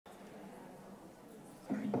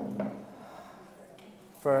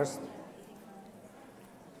First,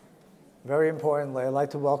 very importantly, I'd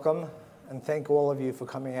like to welcome and thank all of you for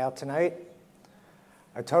coming out tonight.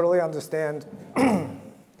 I totally understand.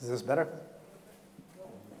 Is this better?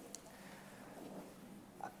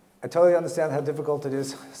 I totally understand how difficult it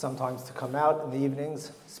is sometimes to come out in the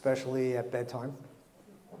evenings, especially at bedtime.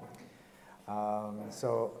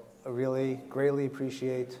 So I really greatly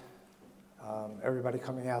appreciate everybody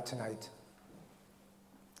coming out tonight.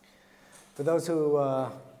 For those who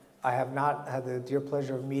I have not had the dear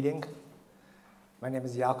pleasure of meeting, my name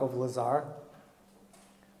is Yaakov Lazar.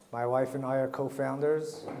 My wife and I are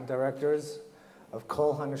co-founders and directors of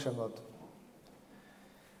Kol HaNeshamot.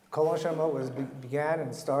 Kol HaNeshamot began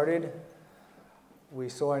and started. We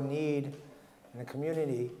saw a need in a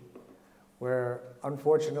community where,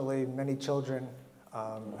 unfortunately, many children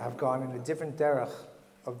have gone in a different derech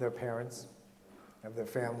of their parents, of their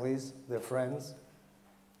families, their friends.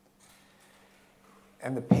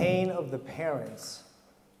 And the pain of the parents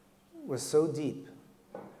was so deep,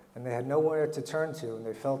 and they had nowhere to turn to, and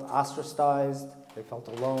they felt ostracized, they felt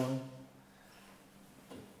alone.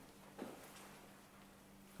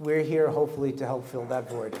 We're here, hopefully, to help fill that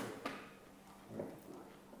void.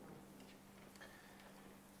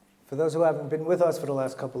 For those who haven't been with us for the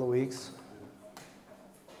last couple of weeks,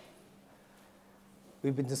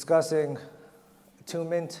 we've been discussing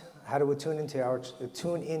attunement, how to attune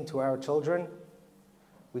into our children.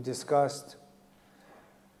 We discussed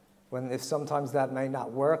if sometimes that may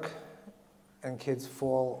not work and kids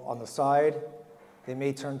fall on the side, they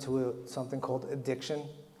may turn to something called addiction.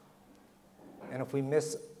 And if we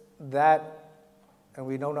miss that and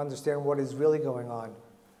we don't understand what is really going on,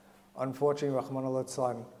 unfortunately, Rahman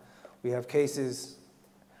al-Litzlan, we have cases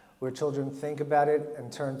where children think about it and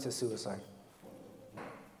turn to suicide.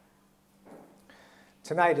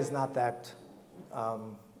 Tonight is not that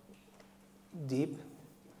deep,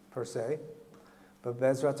 per se, but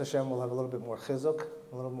Be'ezrat Hashem will have a little bit more chizuk,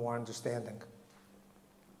 a little more understanding.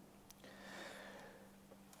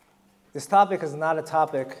 This topic is not a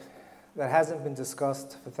topic that hasn't been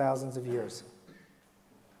discussed for thousands of years.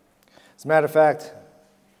 As a matter of fact,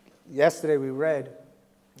 yesterday we read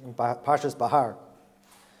in Parshas Bahar.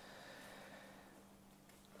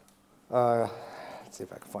 Let's see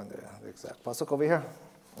if I can find the exact pasuk over here.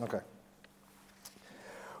 Okay.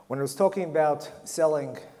 When it was talking about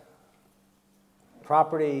selling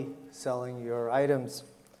property, selling your items,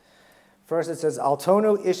 first it says,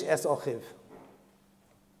 Altonu ish es ochiv.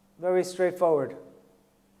 Very straightforward.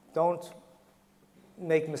 Don't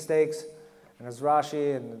make mistakes. And as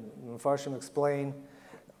Rashi and Mepharshim explain,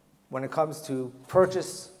 when it comes to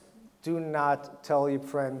purchase, do not tell your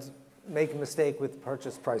friend, make a mistake with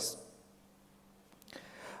purchase price.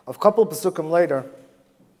 A couple of pasukim later,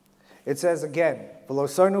 it says again,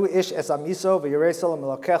 V'lo ish es amiso v'yiresel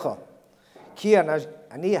melokecha, ki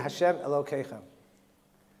ani Hashem Elokeichem.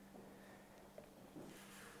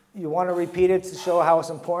 You want to repeat it to show how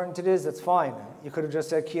important it is? That's fine. You could have just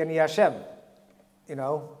said Ki ani Hashem.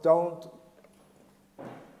 Don't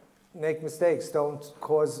make mistakes. Don't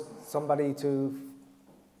cause somebody to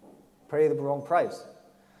pay the wrong price.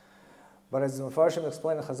 But as the Mepharshim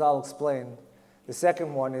explain and Chazal explain, the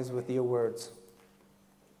second one is with your words.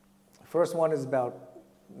 The first one is about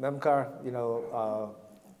memkar,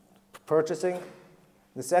 purchasing.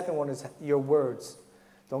 The second one is your words.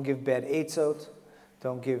 Don't give bad eitzot.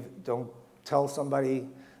 Don't tell somebody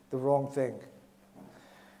the wrong thing.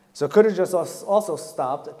 So it could have just also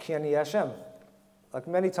stopped Ki ani Hashem. Like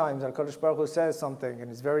many times, HaKadosh Baruch Hu says something, and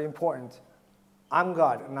it's very important. I'm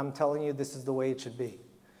God, and I'm telling you this is the way it should be.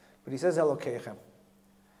 But he says Elokeichem.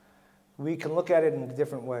 We can look at it in a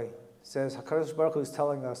different way. It says HaKadosh Baruch Hu is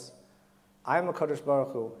telling us, I'm a HaKadosh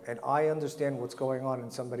Baruch Hu, and I understand what's going on in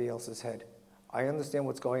somebody else's head. I understand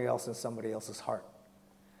what's going on in somebody else's heart.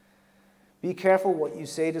 Be careful what you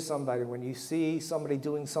say to somebody when you see somebody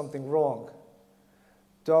doing something wrong.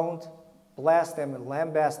 Don't blast them and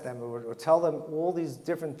lambast them or tell them all these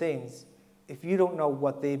different things if you don't know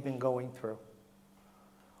what they've been going through.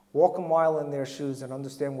 Walk a mile in their shoes and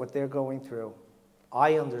understand what they're going through.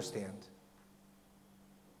 I understand.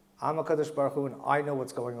 I'm a Kadosh Baruch Hu, and I know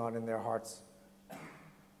what's going on in their hearts.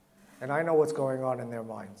 And I know what's going on in their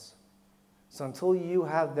minds. So until you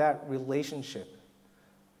have that relationship,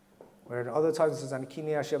 where in other times it says,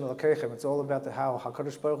 Anikini Hashem Elokeichem, it's all about how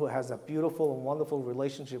HaKadosh Baruch Hu has a beautiful and wonderful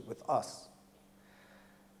relationship with us.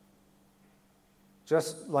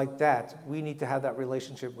 Just like that, we need to have that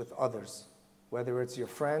relationship with others, whether it's your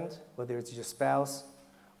friend, whether it's your spouse,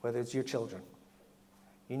 whether it's your children.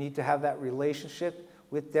 You need to have that relationship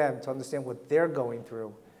with them to understand what they're going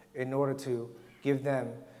through in order to give them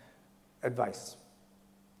advice.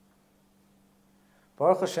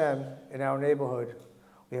 Baruch Hashem, in our neighborhood,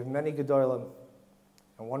 we have many Gedolim,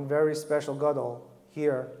 and one very special Gadol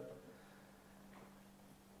here,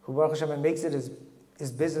 who Baruch Hashem makes it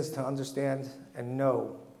his business to understand and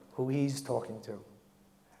know who he's talking to,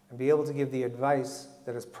 and be able to give the advice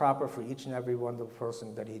that is proper for each and every wonderful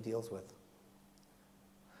person that he deals with.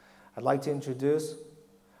 I'd like to introduce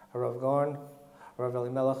Rav Gorn, Rav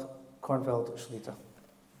Elimelech Kornfeld Shlita.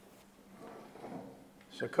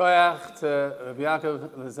 Shekoyach to Rav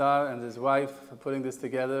Yaakov Lazar and his wife for putting this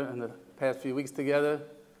together in the past few weeks together.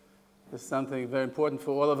 This is something very important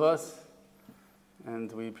for all of us,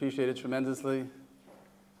 and we appreciate it tremendously.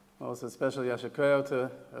 Also, especially Shekoyach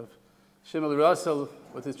to Shimon Russell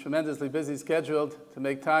with his tremendously busy schedule to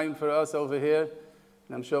make time for us over here,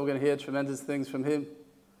 and I'm sure we're going to hear tremendous things from him.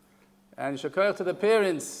 And Shekoyach to the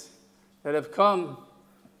parents that have come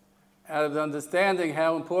out of the understanding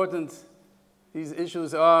how important these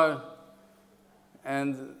issues are,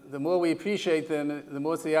 and the more we appreciate them, the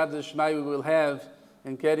more siyata d'shmaya we will have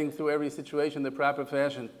in getting through every situation in the proper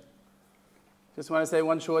fashion. Just want to say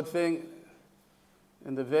one short thing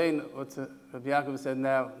in the vein what Rabbi Yaakov said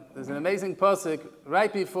now. There's an amazing pasuk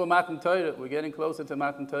right before Matan Torah. We're getting closer to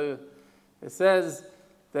Matan Torah. It says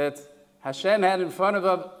that Hashem had in front of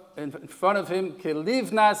him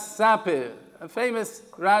Kelivnas Sapir, a famous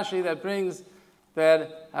Rashi that brings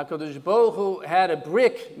that HaKadosh Baruch Hu had a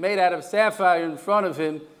brick made out of sapphire in front of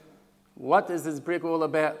him. What is this brick all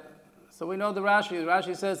about? So we know the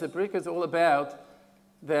Rashi says the brick is all about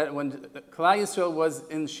that when Klal Yisrael was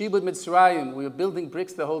in Shibud Mitzrayim, we were building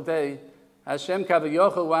bricks the whole day. Hashem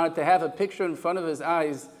Kavayochel wanted to have a picture in front of his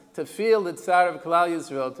eyes to feel the tsar of Klal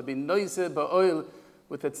Yisrael, to be noiseh ba'oil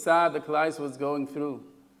with the tsar that Klal Yisrael was going through.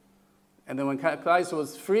 And then when Klal Yisrael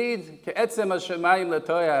was freed, Ke'etzem HaShemayim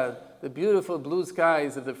Latoyad, the beautiful blue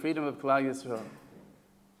skies of the freedom of Klal Yisrael.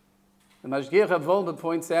 The Mashgiach HaVolba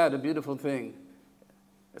points out a beautiful thing.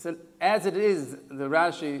 As it is, the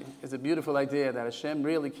Rashi is a beautiful idea that Hashem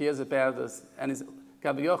really cares about us and is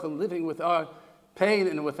Kaviyachal living with our pain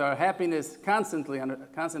and with our happiness constantly, on a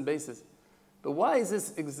constant basis. But why is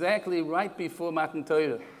this exactly right before Matan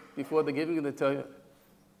Torah, before the giving of the Torah?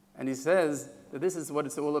 And he says that this is what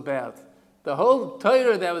it's all about. The whole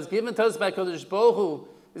Torah that was given to us by Kodesh Baruch Hu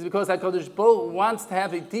is because HaKadosh Baruch Hu wants to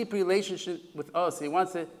have a deep relationship with us. He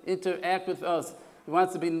wants to interact with us. He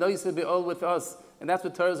wants to be noiseh b'ol with us. And that's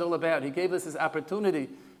what Torah is all about. He gave us this opportunity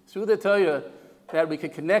through the Torah that we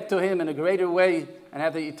could connect to Him in a greater way and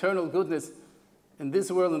have the eternal goodness in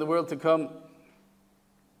this world and the world to come.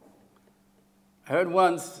 I heard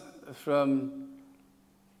once from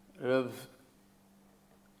Rav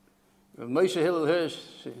Moshe Hillel Hirsch,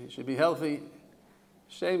 he should be healthy,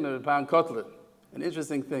 Shem Rabban Kotler. An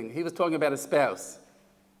interesting thing. He was talking about a spouse.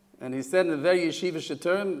 And he said in a very yeshivish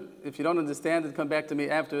term, if you don't understand it, come back to me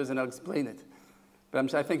afterwards and I'll explain it.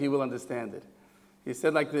 But I think you will understand it. He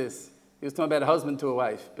said like this. He was talking about a husband to a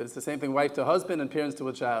wife, but it's the same thing, wife to husband and parents to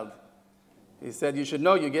a child. He said, you should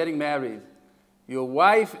know you're getting married. Your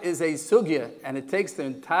wife is a sugya, and it takes their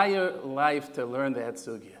entire life to learn that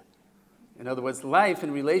sugya. In other words, life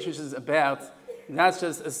in relationships is about not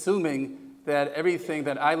just assuming that everything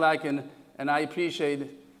that I like and I appreciate,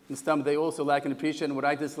 and some they also like and appreciate, and what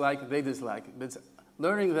I dislike, they dislike. But it's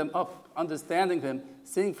learning them up, understanding them,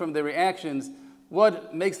 seeing from their reactions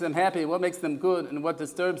what makes them happy, what makes them good, and what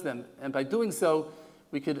disturbs them. And by doing so,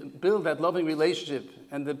 we could build that loving relationship.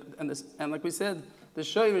 And like we said, the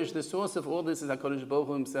shayrish, the source of all this is HaKadosh Baruch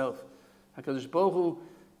Hu himself. HaKadosh Baruch Hu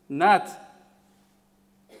not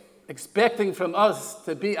expecting from us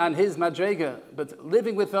to be on his madrega, but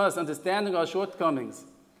living with us, understanding our shortcomings.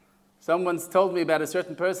 Someone's told me about a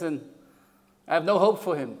certain person, I have no hope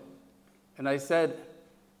for him. And I said,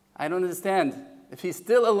 I don't understand. If he's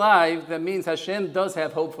still alive, that means Hashem does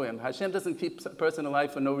have hope for him. Hashem doesn't keep a person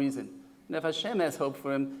alive for no reason. And if Hashem has hope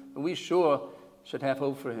for him, we sure should have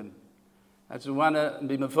hope for him. I just want to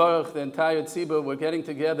be mevarach, the entire tzibur, we're getting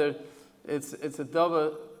together. It's a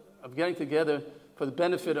dava of getting together for the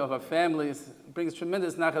benefit of our families. It brings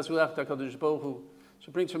tremendous nachas ruach to HaKadosh Baruch Hu. It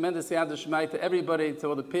should bring tremendous siyata d'shmaya to everybody, to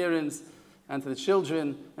all the parents, and to the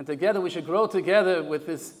children. And together we should grow together with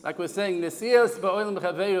this, like we're saying, nesias ba'olam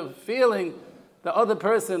b'chaveru, feeling the other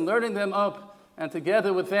person, learning them up, and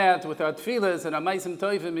together with that, with our tefillas and our ma'asim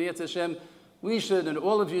tovim, Yetz Hashem, we should, and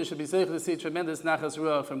all of you should be zeicher to see tremendous nachas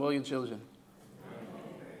ruach from all your children.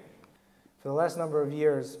 For the last number of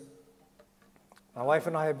years, my wife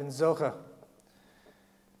and I have been zocha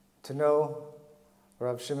to know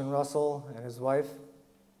Rav Shimon Russell and his wife,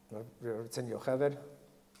 Rav Tzin Yocheved.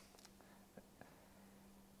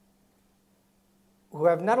 who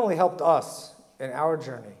have not only helped us in our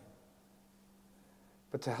journey,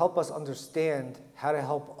 but to help us understand how to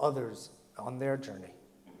help others on their journey.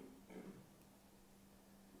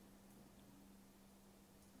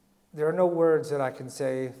 There are no words that I can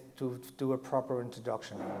say to do a proper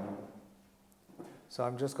introduction. So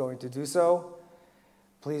I'm just going to do so.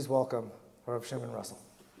 Please welcome Rav Shimon Russell.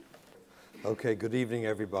 Okay, good evening,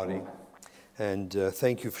 everybody. And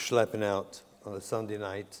thank you for schlepping out on a Sunday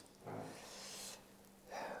night.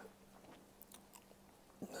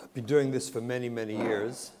 I've been doing this for many, many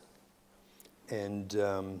years. And,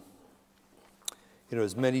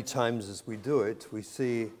 as many times as we do it, we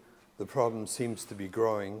see the problem seems to be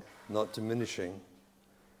growing, not diminishing.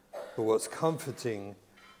 But what's comforting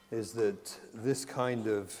is that this kind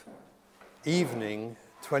of evening,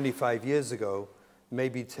 25 years ago,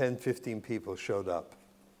 maybe 10, 15 people showed up.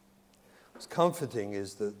 What's comforting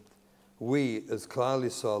is that we, as Klal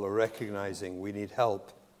Yisrael, are recognizing we need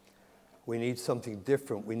help. We need something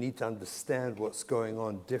different. We need to understand what's going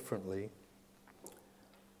on differently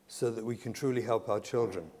so that we can truly help our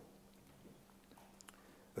children.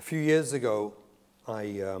 A few years ago,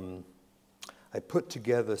 I put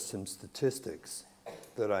together some statistics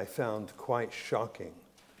that I found quite shocking.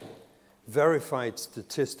 Verified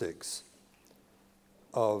statistics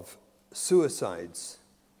of suicides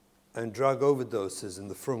and drug overdoses in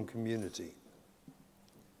the Frum community.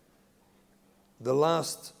 The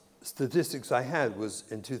last statistics I had was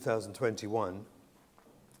in 2021.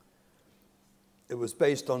 It was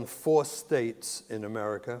based on 4 states in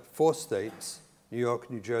America, 4 states, New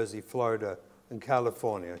York, New Jersey, Florida, and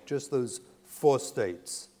California, just those 4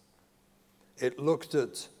 states. It looked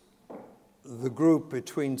at the group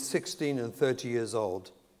between 16 and 30 years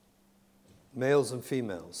old, males and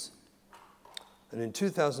females. And in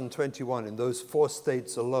 2021, in those 4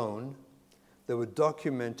 states alone, there were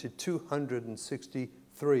documented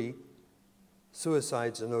 263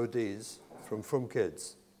 suicides and ODs from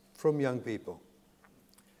kids, from young people.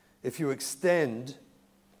 If you extend,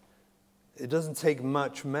 it doesn't take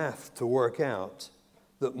much math to work out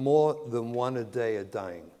that more than 1 a day are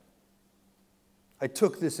dying. I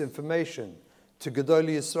took this information to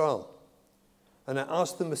Gedolei Yisrael, and I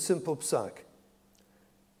asked them a simple psak.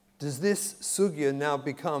 Does this sugya now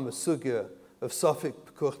become a sugya of Safek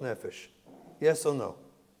Pekuach Nefesh? Yes or no?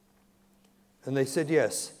 And they said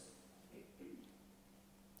yes.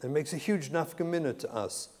 It makes a huge nafka to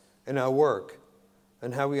us in our work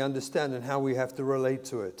and how we understand and how we have to relate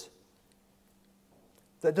to it.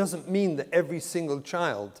 That doesn't mean that every single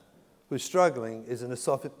child who's struggling is in a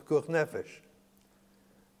Safek Pekuach Nefesh.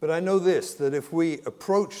 But I know this, that if we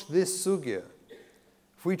approach this sugya,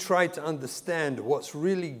 if we try to understand what's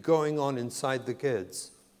really going on inside the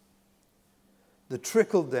kids, the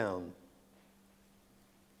trickle-down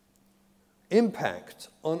impact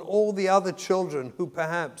on all the other children who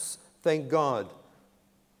perhaps, thank God,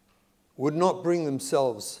 would not bring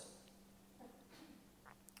themselves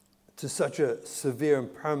to such a severe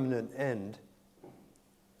and permanent end,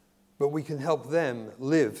 but we can help them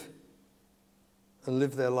live and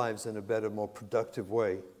live their lives in a better, more productive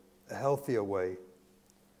way, a healthier way.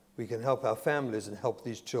 We can help our families and help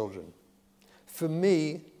these children. For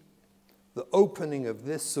me, the opening of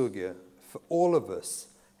this sugya, for all of us,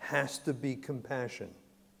 has to be compassion.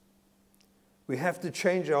 We have to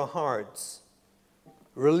change our hearts,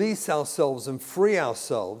 release ourselves and free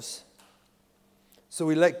ourselves so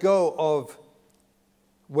we let go of,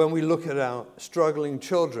 when we look at our struggling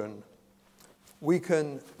children, we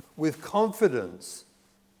can, with confidence,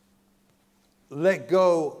 let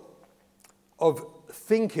go of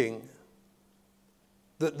thinking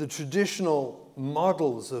that the traditional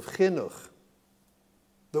models of chinuch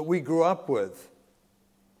that we grew up with,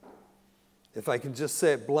 if I can just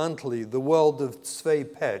say it bluntly, the world of tzvei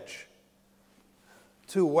pech,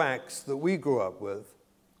 2 whacks that we grew up with,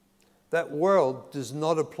 that world does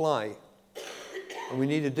not apply, and we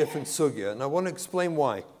need a different sugya. And I want to explain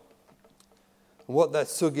why, and what that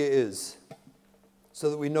sugya is, so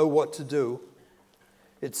that we know what to do.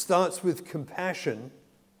 It starts with compassion,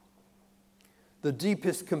 the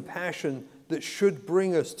deepest compassion that should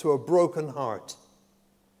bring us to a broken heart.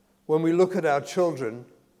 When we look at our children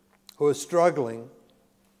who are struggling,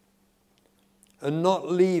 and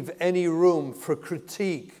not leave any room for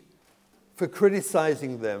critique, for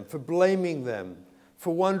criticizing them, for blaming them,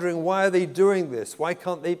 for wondering, why are they doing this? Why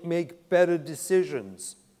can't they make better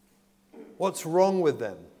decisions? What's wrong with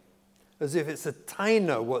them? As if it's a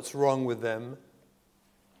taina what's wrong with them.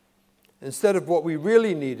 Instead of what we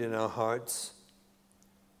really need in our hearts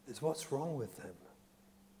is what's wrong with them.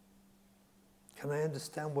 Can I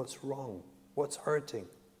understand what's wrong? What's hurting?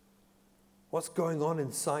 What's going on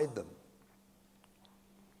inside them?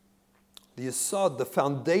 The yesod, the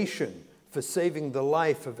foundation for saving the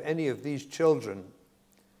life of any of these children,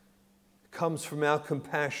 comes from our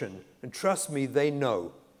compassion. And trust me, they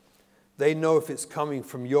know. They know if it's coming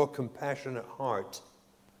from your compassionate heart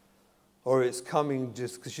or it's coming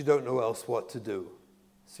just because you don't know else what to do.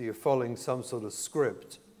 So you're following some sort of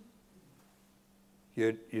script.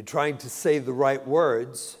 You're trying to say the right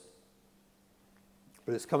words,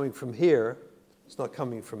 but it's coming from here. It's not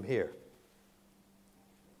coming from here.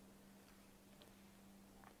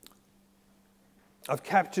 I've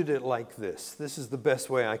captured it like this. This is the best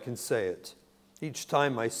way I can say it. Each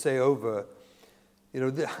time I say over,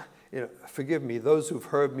 forgive me, those who've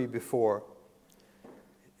heard me before,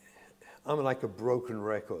 I'm like a broken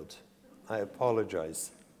record. I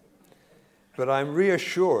apologize. But I'm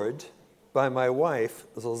reassured by my wife,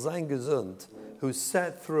 soll sein gesund, who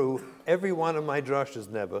sat through every one of my drushes,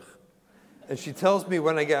 Nebuch. And she tells me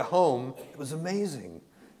when I get home, it was amazing.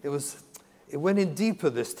 It went in deeper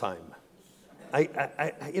this time.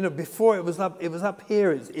 Before it was up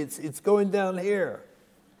here. It's going down here.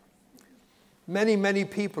 Many, many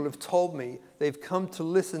people have told me they've come to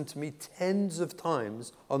listen to me tens of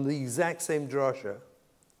times on the exact same drasha.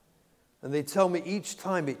 And they tell me each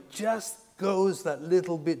time it just goes that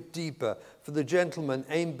little bit deeper. For the gentleman,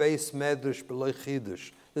 ein beis medrash b'lo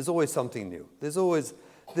chidush. There's always something new.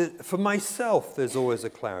 For myself, there's always a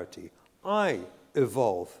clarity. I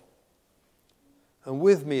evolve. And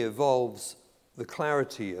with me evolves the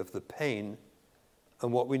clarity of the pain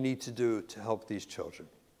and what we need to do to help these children.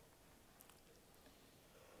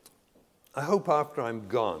 I hope after I'm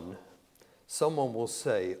gone, someone will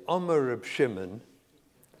say, Omer Reb Shimon,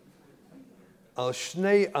 al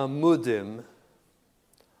shnei amudim,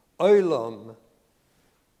 olam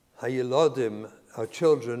hayilodim, our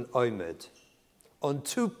children, oimed. On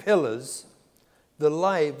two pillars, the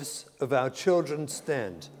lives of our children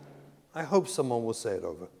stand. I hope someone will say it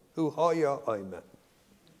over. Hu haya oimed.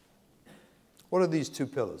 What are these two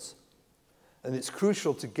pillars? And it's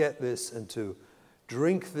crucial to get this and to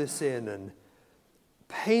drink this in and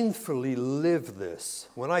painfully live this.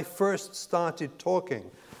 When I first started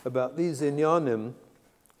talking about these inyanim,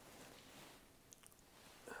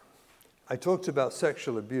 I talked about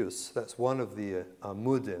sexual abuse. That's one of the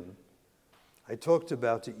amudim. I talked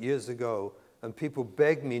about it years ago, and people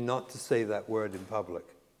begged me not to say that word in public.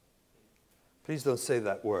 Please don't say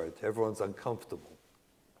that word. Everyone's uncomfortable.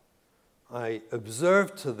 I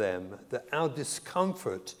observed to them that our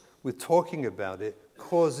discomfort with talking about it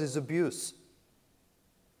causes abuse.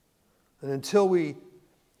 And until we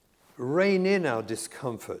rein in our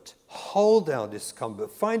discomfort, hold our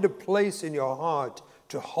discomfort, find a place in your heart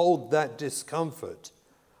to hold that discomfort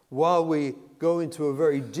while we go into a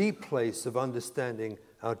very deep place of understanding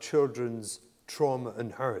our children's trauma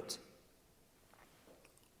and hurt.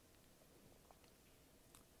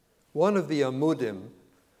 One of the amudim,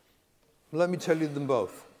 let me tell you them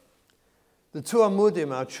both. The two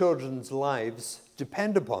amudim our children's lives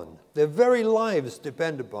depend upon. Their very lives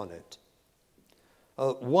depend upon it.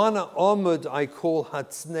 One amud I call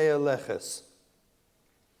Hatznei Leches,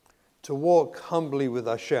 to walk humbly with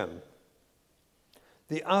Hashem.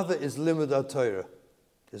 The other is Limud Torah,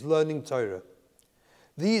 is learning Torah.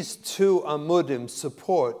 These two amudim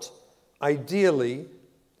support, ideally,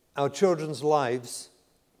 our children's lives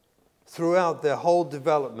throughout their whole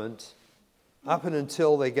development up and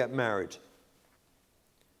until they get married.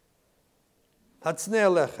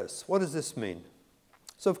 Hatznei Leches, what does this mean?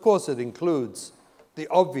 So of course it includes the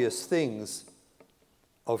obvious things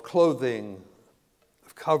of clothing,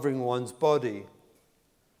 of covering one's body,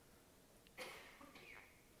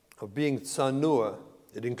 of being tsanua.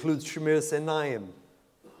 It includes shmiras einayim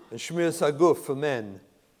and shmiras haguf for men.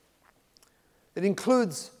 It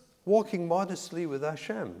includes walking modestly with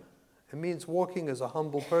Hashem. It means walking as a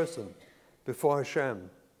humble person before Hashem.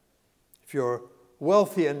 If you're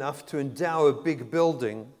wealthy enough to endow a big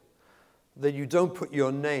building, then you don't put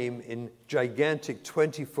your name in gigantic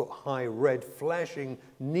 20-foot-high red flashing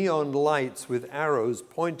neon lights with arrows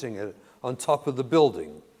pointing at it on top of the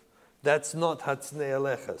building. That's not Hatznei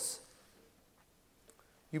Leches.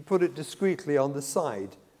 You put it discreetly on the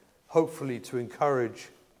side, hopefully to encourage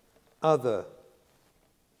other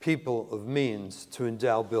people of means to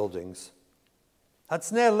endow buildings.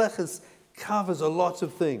 Hatznei Leches covers a lot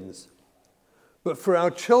of things. But for our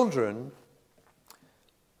children,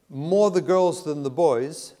 more the girls than the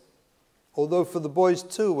boys, although for the boys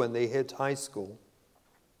too when they hit high school,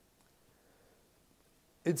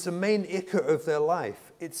 it's a main ikar of their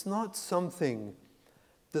life. It's not something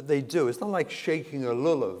that they do. It's not like shaking a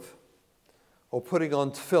lulav or putting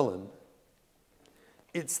on tefillin.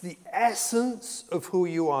 It's the essence of who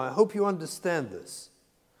you are. I hope you understand this.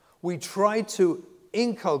 We try to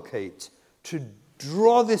inculcate, to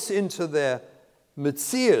draw this into their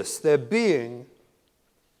metzius, their being,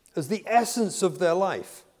 as the essence of their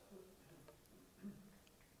life.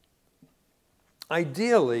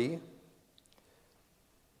 Ideally,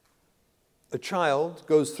 a child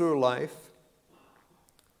goes through life.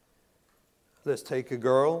 Let's take a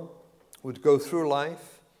girl, would go through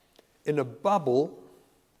life in a bubble,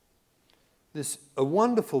 a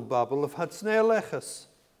wonderful bubble of Hatznei Aleches,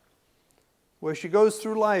 where she goes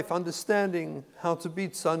through life understanding how to be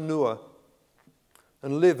tzanua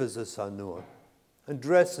and live as a tzanua and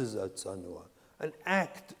dress as a tzanua and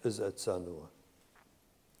act as a tzanua.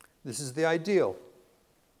 This is the ideal.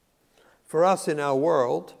 For us in our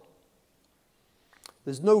world,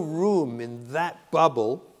 there's no room in that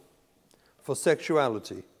bubble for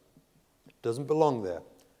sexuality. It doesn't belong there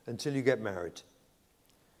until you get married.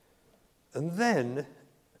 And then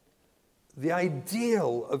the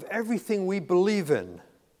ideal of everything we believe in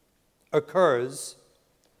occurs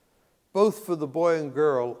both for the boy and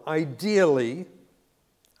girl, ideally,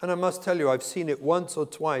 and I must tell you, I've seen it once or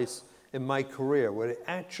twice in my career where it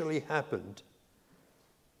actually happened,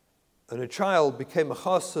 and a child became a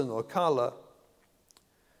chassan or kala,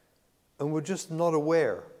 and were just not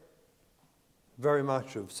aware very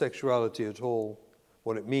much of sexuality at all,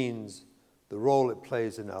 what it means, the role it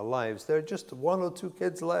plays in our lives. There are just 1 or 2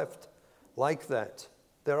 kids left like that.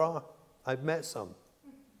 There are. I've met some.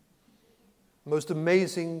 Most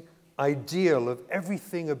amazing ideal of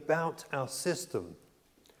everything about our system.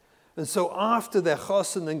 And so after their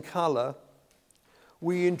chassan and kala,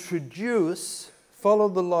 we introduce, follow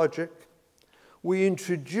the logic, we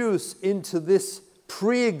introduce into this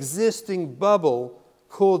pre-existing bubble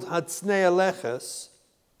called Hatznei Aleches,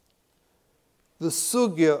 the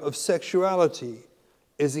sugya of sexuality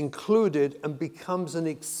is included and becomes an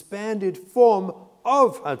expanded form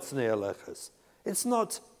of Hatznei Aleches. It's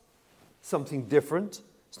not something different.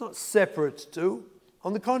 It's not separate to.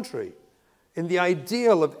 On the contrary, in the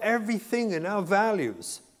ideal of everything in our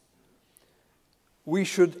values, we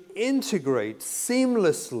should integrate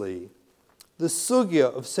seamlessly the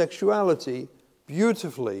sugya of sexuality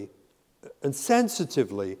beautifully and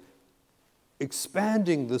sensitively,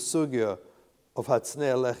 expanding the sugya of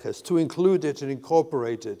Hatznei Aleches to include it and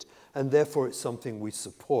incorporate it, and therefore it's something we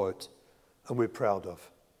support and we're proud of.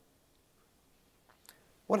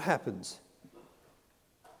 What happens?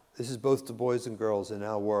 This is both to boys and girls in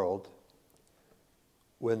our world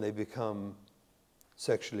when they become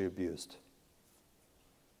sexually abused.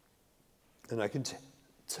 And I can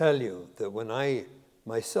tell you that when I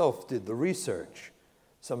myself did the research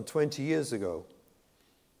some 20 years ago,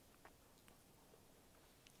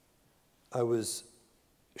 I was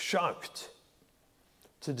shocked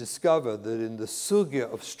to discover that in the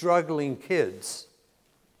sugya of struggling kids,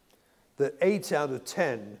 that 8 out of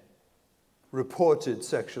 10 reported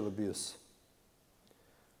sexual abuse.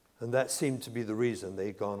 And that seemed to be the reason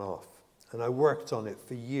they'd gone off. And I worked on it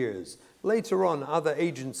for years. Later on, other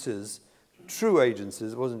agencies, true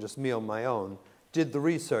agencies, it wasn't just me on my own, did the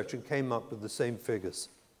research and came up with the same figures.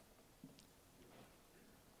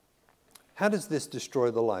 How does this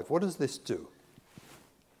destroy the life? What does this do?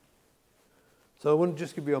 So I want to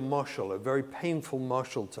just give you a mashal, a very painful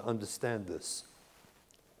mashal to understand this.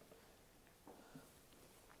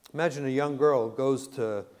 Imagine a young girl goes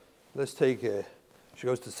to, she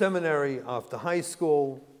goes to seminary after high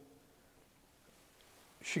school.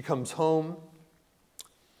 She comes home.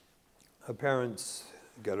 Her parents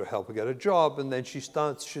got to help her get a job, and then she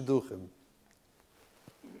starts shidduchim.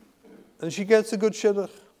 And she gets a good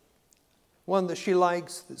shidduch, one that she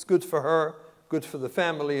likes, that's good for her, good for the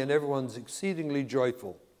family, and everyone's exceedingly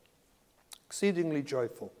joyful. Exceedingly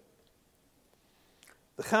joyful.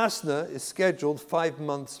 The chasna is scheduled 5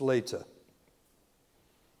 months later.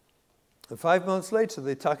 And 5 months later,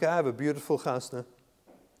 they have a beautiful chasna.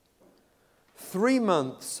 3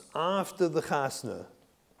 months after the chasna,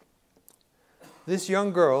 this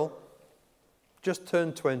young girl, just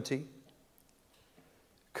turned 20,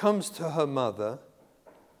 comes to her mother,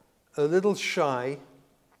 a little shy,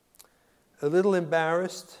 a little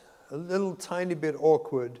embarrassed, a little tiny bit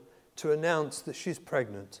awkward, to announce that she's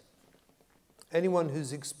pregnant. Anyone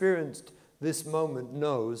who's experienced this moment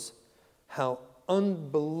knows how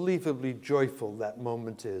unbelievably joyful that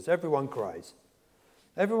moment is. Everyone cries.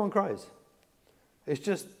 Everyone cries. It's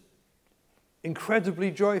just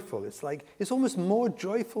incredibly joyful. It's almost more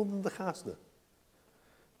joyful than the chasna.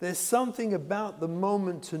 There's something about the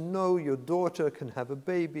moment to know your daughter can have a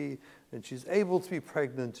baby and she's able to be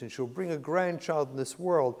pregnant and she'll bring a grandchild in this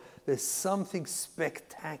world. There's something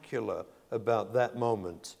spectacular about that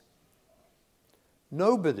moment.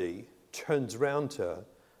 Nobody turns around to her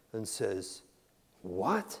and says,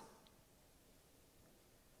 "What?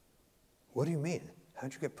 What do you mean?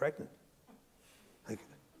 How'd you get pregnant?" Like,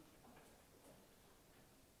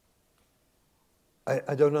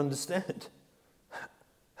 I don't understand.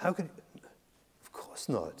 How could, of course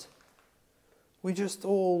not. We just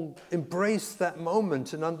all embrace that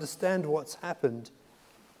moment and understand what's happened.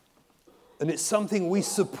 And it's something we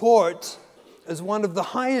support as one of the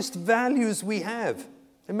highest values we have.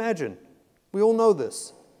 Imagine, we all know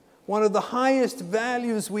this. One of the highest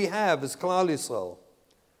values we have as Klal Yisrael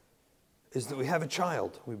is that we have a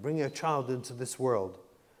child. We bring a child into this world.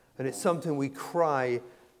 And it's something we cry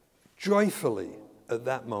joyfully at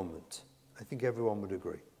that moment. I think everyone would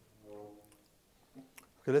agree.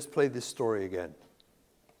 Okay, let's play this story again.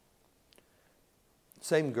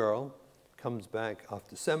 Same girl comes back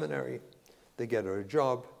after seminary. They get her a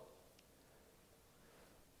job.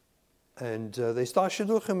 And they start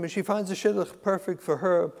shidduchim, and she finds a shidduch perfect for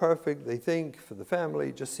her, perfect, they think, for the family,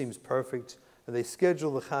 it just seems perfect. And they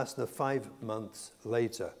schedule the chasna 5 months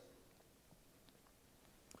later.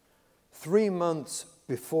 3 months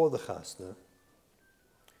before the chasna,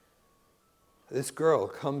 this girl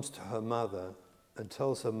comes to her mother and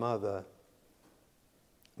tells her mother,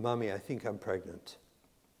 "Mommy, I think I'm pregnant."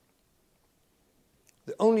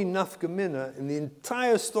 The only nafka in the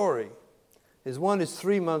entire story is one is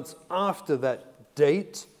 3 months after that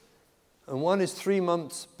date, and one is 3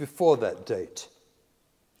 months before that date.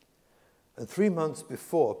 And 3 months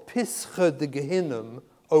before, Pischa de Gehinnom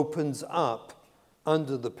opens up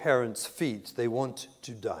under the parents' feet. They want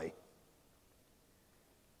to die.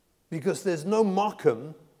 Because there's no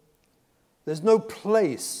makom, there's no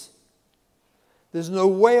place, there's no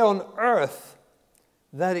way on earth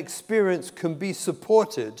that experience can be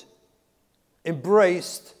supported,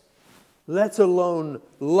 embraced, let alone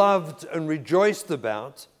loved and rejoiced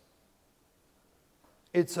about.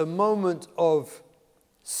 It's a moment of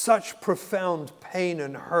such profound pain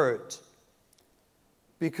and hurt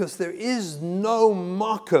because there is no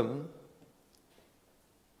makom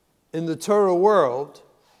in the Torah world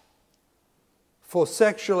for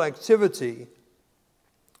sexual activity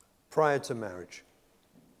prior to marriage.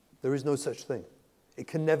 There is no such thing. It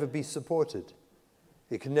can never be supported.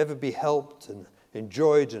 It can never be helped and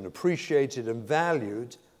enjoyed and appreciated and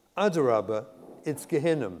valued. Adarabah, it's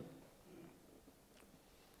Gehinnom.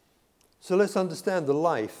 So let's understand the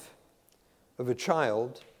life of a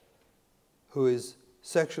child who is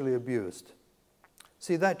sexually abused.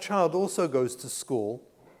 See, that child also goes to school,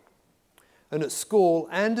 and at school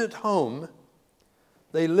and at home,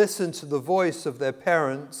 they listen to the voice of their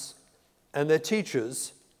parents and their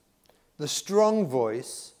teachers, the strong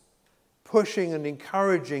voice, pushing and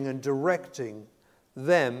encouraging and directing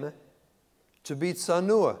them to be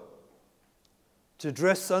tsanua, to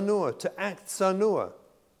dress tsanua, to act tsanua.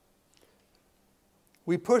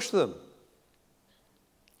 We push them.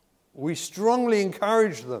 We strongly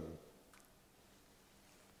encourage them.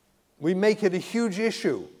 We make it a huge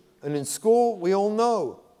issue. And in school, we all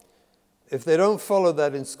know, if they don't follow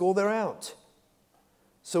that in school, they're out.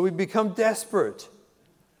 So we become desperate.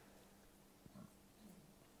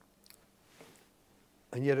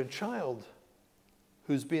 And yet a child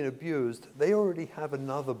who's been abused, they already have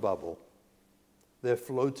another bubble they're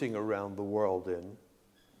floating around the world in.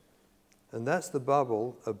 And that's the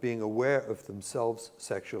bubble of being aware of themselves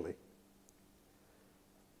sexually.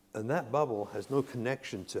 And that bubble has no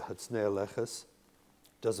connection to Hatznei Aleches.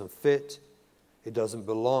 It doesn't fit. It doesn't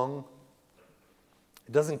belong.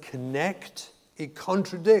 It doesn't connect. It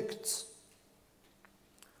contradicts.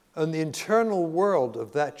 And the internal world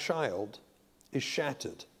of that child is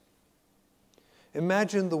shattered.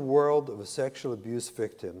 Imagine the world of a sexual abuse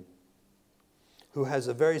victim who has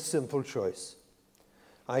a very simple choice.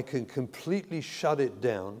 I can completely shut it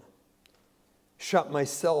down, shut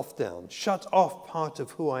myself down, shut off part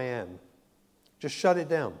of who I am. Just shut it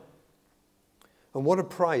down. And what a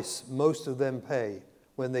price most of them pay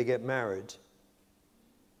when they get married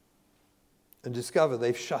and discover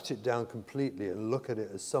they've shut it down completely and look at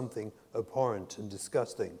it as something abhorrent and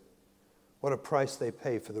disgusting. What a price they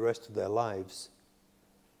pay for the rest of their lives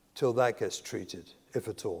till that gets treated, if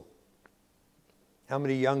at all. How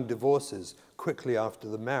many young divorces quickly after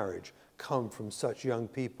the marriage come from such young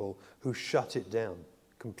people who shut it down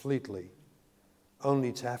completely,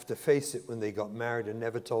 only to have to face it when they got married and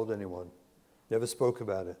never told anyone, never spoke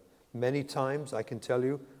about it. Many times, I can tell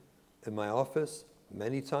you, in my office,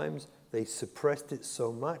 Many times they suppressed it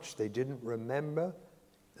so much they didn't remember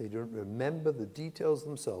the details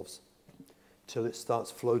themselves till it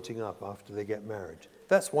starts floating up after they get married.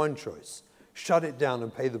 That's one choice. Shut it down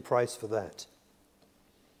and pay the price for that.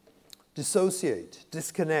 Dissociate,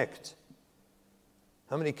 disconnect.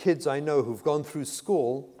 How many kids I know who've gone through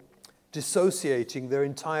school dissociating their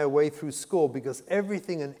entire way through school because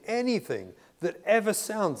everything and anything that ever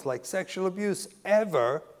sounds like sexual abuse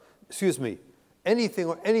anything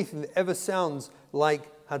that ever sounds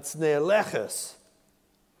like hatznei leches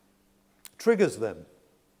triggers them.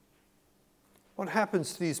 What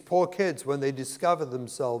happens to these poor kids when they discover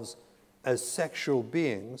themselves as sexual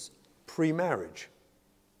beings pre-marriage?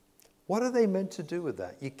 What are they meant to do with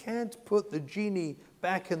that? You can't put the genie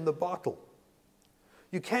back in the bottle.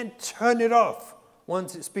 You can't turn it off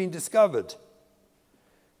once it's been discovered.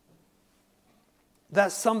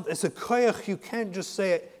 It's a koyach. You can't just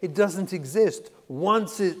say it doesn't exist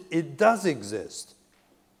once it does exist.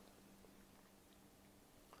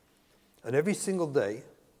 And every single day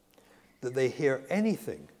that they hear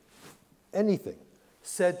anything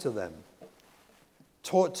said to them,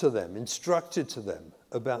 taught to them, instructed to them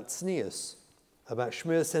about tznius, about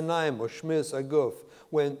shmiras einayim or shmiras aguf,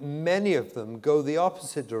 when many of them go the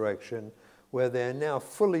opposite direction, where they're now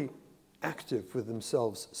fully active with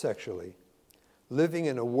themselves sexually, living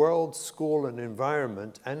in a world, school, and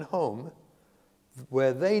environment and home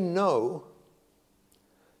where they know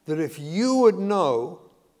that if you would know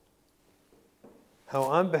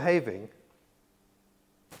how I'm behaving,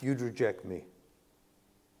 you'd reject me.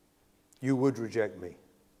 You would reject me.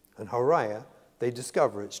 And Haraya, they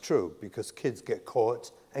discover it's true because kids get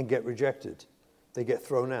caught and get rejected. They get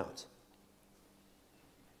thrown out.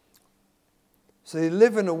 So they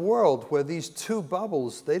live in a world where these two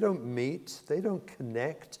bubbles, they don't meet, they don't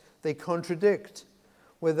connect, they contradict,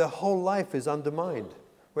 where their whole life is undermined,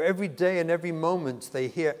 where every day and every moment they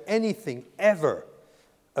hear anything ever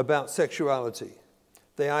about sexuality.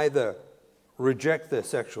 They either reject their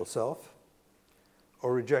sexual self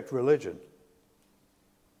or reject religion.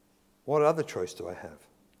 What other choice do I have?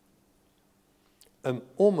 And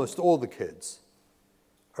almost all the kids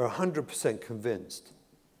are 100% convinced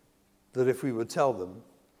that if we would tell them,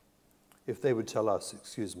 if they would tell us,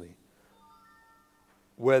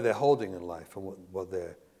 where they're holding in life and what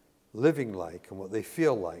they're living like and what they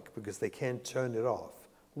feel like because they can't turn it off,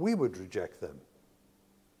 we would reject them.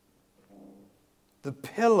 The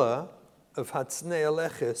pillar of hatznei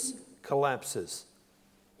leches collapses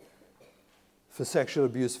for sexual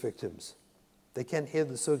abuse victims. They can't hear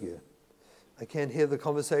the sugya. I can't hear the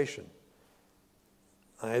conversation.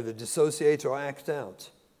 I either dissociate or act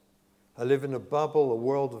out. I live in a bubble, a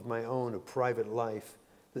world of my own, a private life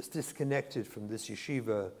that's disconnected from this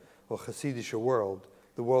yeshiva or Hasidic world,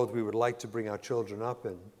 the world we would like to bring our children up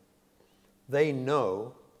in. They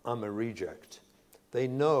know I'm a reject. They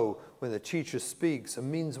know when the teacher speaks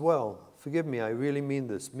and means well, forgive me, I really mean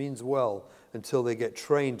this, means well, until they get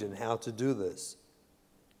trained in how to do this.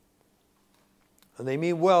 And they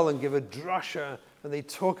mean well and give a drasha, and they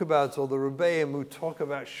talk about all the Rebbeim who talk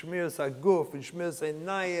about shmiras aguf and shmiras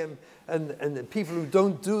einayim, and the people who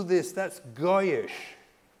don't do this, that's goyish.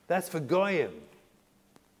 That's for goyim.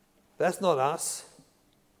 That's not us.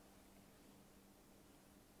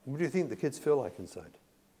 What do you think the kids feel like inside?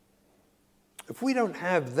 If we don't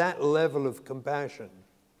have that level of compassion,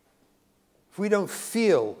 if we don't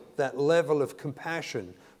feel that level of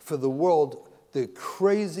compassion for the world, the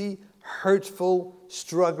crazy, hurtful,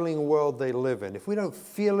 struggling world they live in, if we don't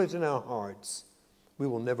feel it in our hearts, we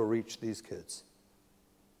will never reach these kids.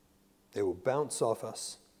 They will bounce off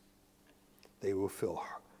us. They will feel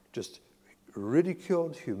just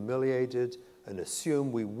ridiculed, humiliated, and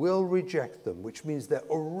assume we will reject them, which means they're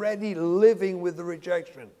already living with the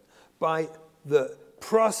rejection. By the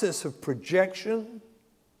process of projection,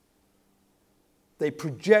 they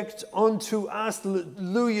project onto us,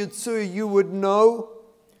 Lu Yitzu, you would know,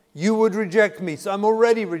 you would reject me, so I'm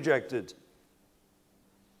already rejected.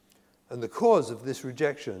 And the cause of this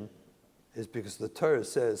rejection is because the Torah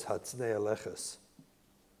says, Hatznei leches.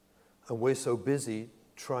 And we're so busy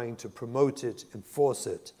trying to promote it, enforce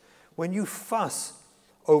it. When you fuss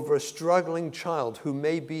over a struggling child who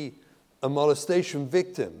may be a molestation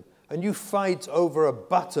victim, and you fight over a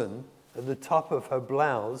button at the top of her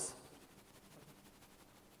blouse,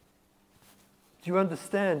 do you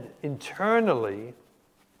understand? Internally,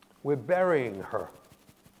 we're burying her.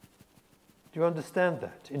 Do you understand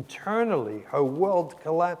that? Internally, her world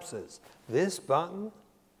collapses. This button?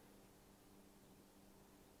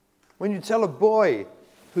 When you tell a boy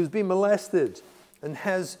who's been molested and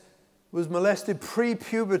has was molested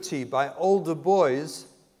pre-puberty by older boys,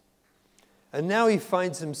 and now he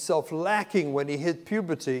finds himself lacking when he hit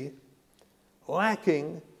puberty,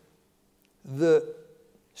 lacking the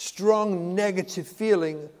strong negative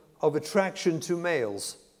feeling of attraction to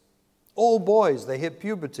males. All boys, they hit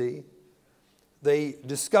puberty, they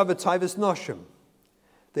discover tivus noshim.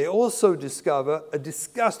 They also discover a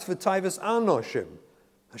disgust for tivus anoshim.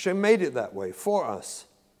 Hashem made it that way for us.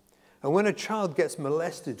 And when a child gets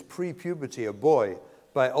molested pre-puberty, a boy,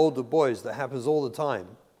 by older boys, that happens all the time,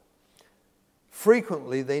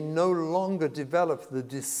 frequently they no longer develop the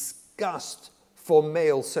disgust for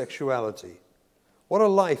male sexuality. What a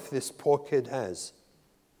life this poor kid has.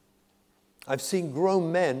 I've seen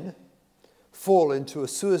grown men fall into a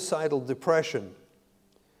suicidal depression,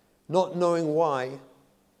 not knowing why,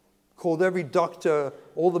 called every doctor,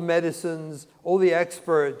 all the medicines, all the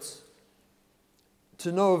experts,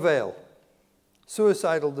 to no avail.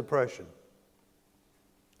 Suicidal depression.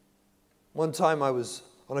 One time I was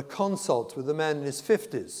on a consult with a man in his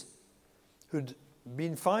 50s who'd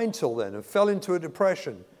been fine till then and fell into a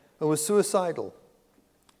depression and was suicidal.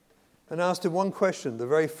 And I asked him one question the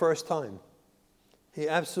very first time. He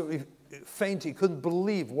absolutely fainted. He couldn't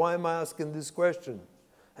believe, why am I asking this question?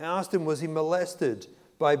 I asked him, was he molested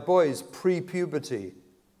by boys pre-puberty?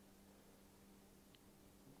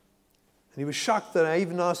 And he was shocked that I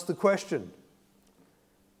even asked the question.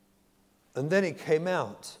 And then it came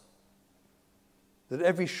out that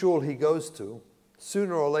every shul he goes to,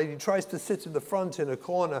 sooner or later, he tries to sit in the front in a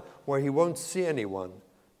corner where he won't see anyone,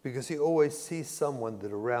 because he always sees someone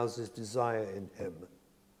that arouses desire in him.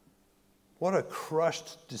 What a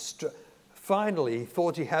crushed, finally, he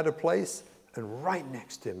thought he had a place, and right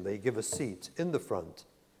next to him, they give a seat in the front,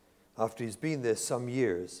 after he's been there some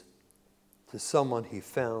years, to someone he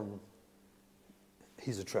found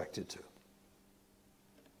he's attracted to.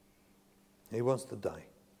 He wants to die.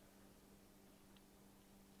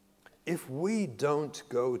 If we don't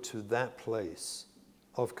go to that place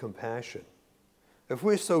of compassion, if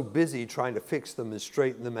we're so busy trying to fix them and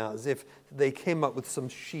straighten them out, as if they came up with some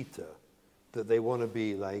shita that they want to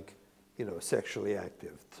be like, you know, sexually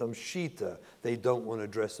active, some shita they don't want to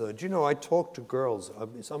dress on. Do you know, I talk to girls,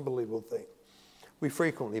 it's an unbelievable thing. We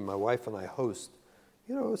frequently, my wife and I, host,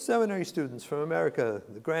 you know, seminary students from America,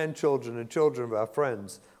 the grandchildren and children of our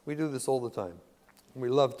friends. We do this all the time. We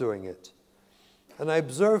love doing it. And I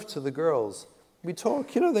observe to the girls, we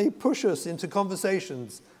talk, you know, they push us into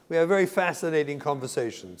conversations. We have very fascinating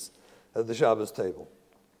conversations at the Shabbos table.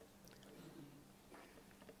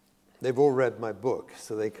 They've all read my book,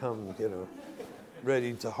 so they come, you know,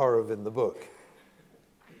 ready to horror in the book.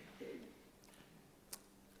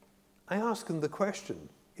 I ask them the question,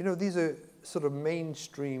 you know, these are sort of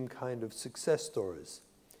mainstream kind of success stories.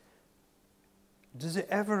 Does it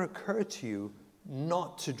ever occur to you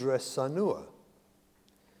not to dress sanua?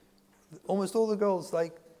 Almost all the girls,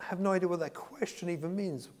 like, have no idea what that question even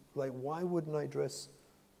means. Like, why wouldn't I dress?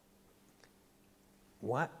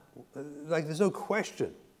 What? Like, there's no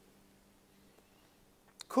question.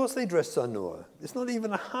 Of course they dress sanua. It's not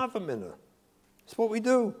even a havamina. It's what we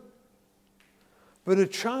do. But a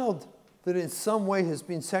child that in some way has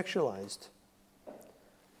been sexualized,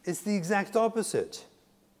 it's the exact opposite.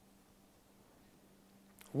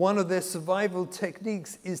 One of their survival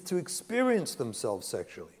techniques is to experience themselves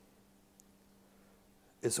sexually.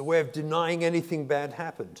 It's a way of denying anything bad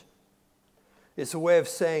happened. It's a way of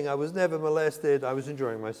saying, I was never molested, I was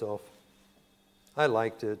enjoying myself. I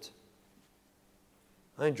liked it.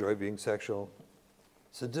 I enjoy being sexual.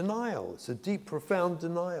 It's a denial. It's a deep, profound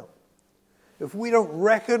denial. If we don't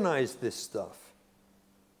recognize this stuff,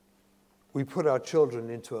 we put our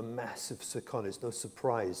children into a massive sakana. It's no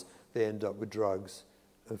surprise they end up with drugs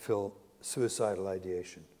and feel suicidal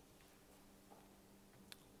ideation.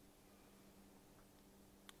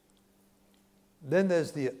 Then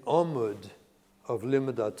there's the amud of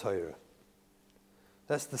limud Torah.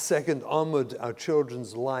 That's the second amud our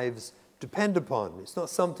children's lives depend upon. It's not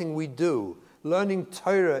something we do. Learning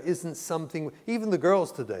Torah isn't something, even the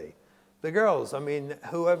girls today. The girls, I mean,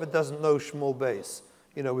 whoever doesn't know Shmuel Beis,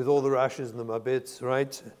 you know, with all the Rashis and the Mabits,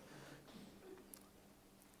 right?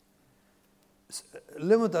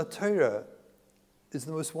 Limud Torah is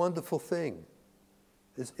the most wonderful thing.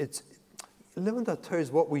 Limud Torah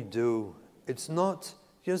is what we do. It's not,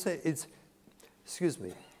 you know,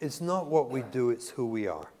 it's not what we do, it's who we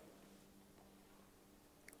are.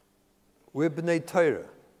 We're B'nai Torah.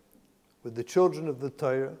 We're the children of the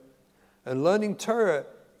Torah. And learning Torah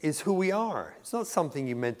is who we are. It's not something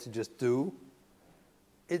you meant to just do.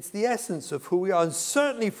 It's the essence of who we are. And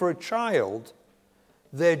certainly for a child,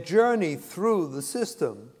 their journey through the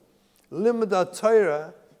system Limud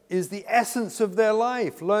Torah is the essence of their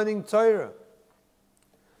life, learning Torah.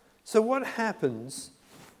 So what happens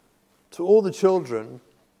to all the children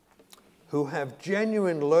who have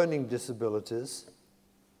genuine learning disabilities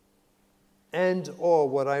and or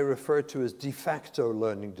what I refer to as de facto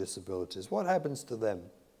learning disabilities? What happens to them?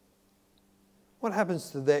 What happens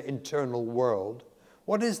to their internal world?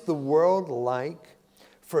 What is the world like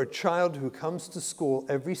for a child who comes to school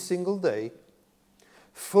every single day,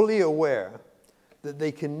 fully aware that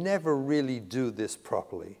they can never really do this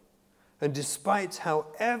properly? And despite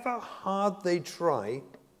however hard they try,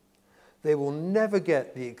 they will never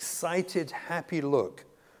get the excited, happy look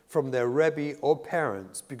from their Rebbe or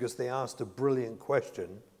parents because they asked a brilliant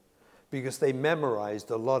question, because they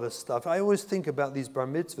memorized a lot of stuff. I always think about these bar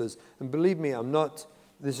mitzvahs, and believe me,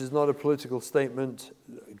 this is not a political statement.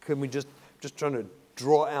 Can we just trying to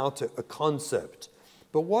draw out a concept?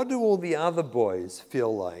 But what do all the other boys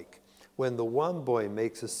feel like when the one boy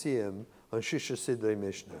makes a siyum on Shisha Sidrei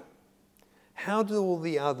Mishnah? How do all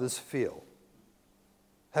the others feel?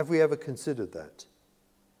 Have we ever considered that?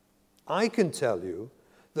 I can tell you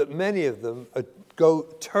that many of them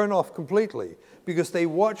turn off completely because they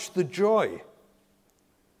watch the joy.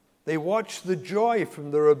 They watch the joy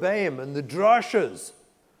from the Rebbeim and the drashas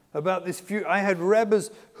about this few. I had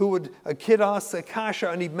Rebbes a kid asks a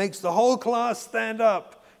kasha and he makes the whole class stand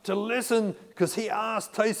up to listen because he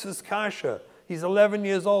asked Tosfos kasha. He's 11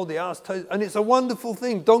 years old, he asked Tosfos, and it's a wonderful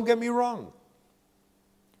thing, don't get me wrong.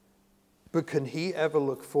 But can he ever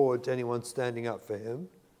look forward to anyone standing up for him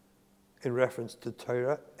in reference to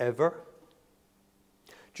Torah, ever?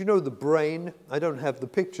 Do you know the brain? I don't have the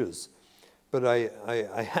pictures, but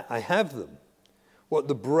I have them. What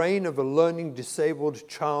the brain of a learning disabled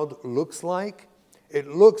child looks like? It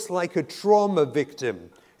looks like a trauma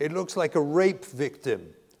victim. It looks like a rape victim.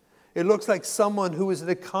 It looks like someone who was in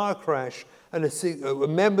a car crash and a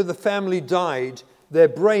member of the family died. Their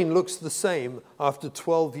brain looks the same after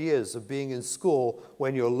 12 years of being in school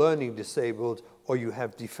when you're learning disabled or you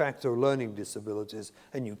have de facto learning disabilities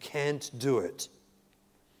and you can't do it.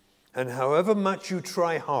 And however much you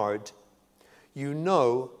try hard, you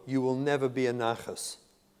know you will never be a nachas.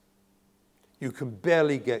 You can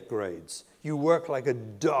barely get grades. You work like a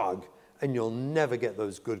dog and you'll never get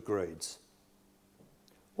those good grades.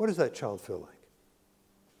 What does that child feel like?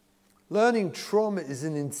 Learning trauma is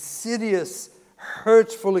an insidious,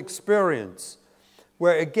 hurtful experience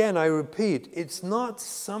where, again, I repeat, it's not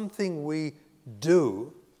something we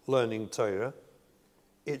do, learning Torah,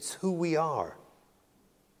 it's who we are.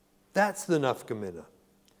 That's the nafkamina.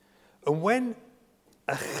 And when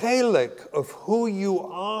a chelek of who you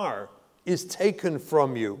are is taken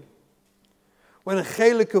from you, when a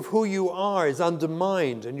chelek of who you are is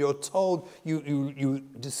undermined and you're told, you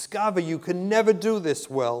discover you can never do this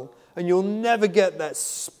well, and you'll never get that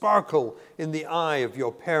sparkle in the eye of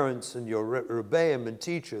your parents and your rebbeim and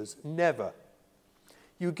teachers, never.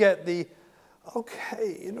 You get the,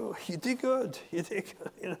 okay, you did good, you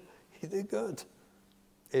did good,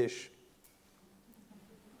 ish.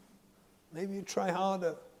 Maybe you try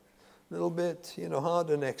harder, a little bit,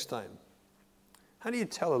 harder next time. How do you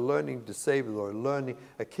tell a learning disabled or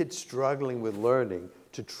a kid struggling with learning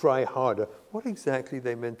to try harder what exactly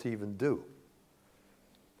they meant to even do?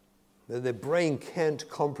 Their brain can't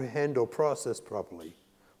comprehend or process properly.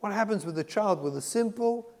 What happens with a child with a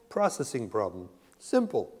simple processing problem,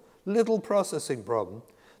 simple, little processing problem,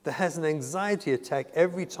 that has an anxiety attack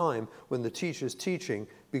every time when the teacher's teaching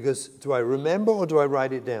because do I remember or do I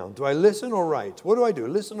write it down? Do I listen or write? What do I do,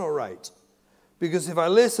 listen or write? Because if I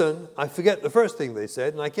listen, I forget the first thing they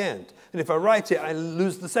said and I can't. And if I write it, I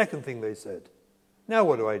lose the second thing they said. Now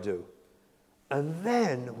what do I do? And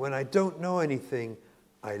then when I don't know anything,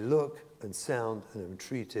 I look and sound and am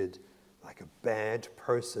treated like a bad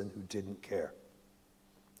person who didn't care.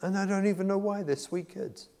 And I don't even know why. They're sweet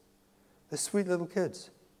kids. They're sweet little kids.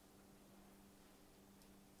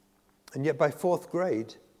 And yet by 4th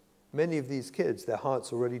grade, many of these kids, their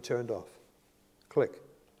heart's already turned off. Click.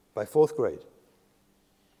 By 4th grade.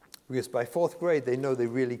 Because by 4th grade, they know they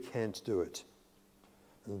really can't do it.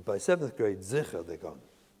 And by 7th grade, zicha, they're gone.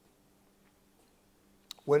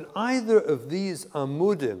 When either of these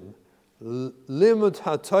amudim, limud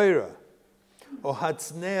haTorah or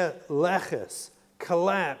hatznei leches,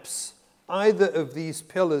 collapse, either of these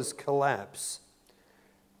pillars collapse,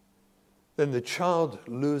 then the child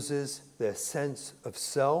loses their sense of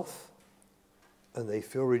self and they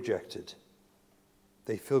feel rejected.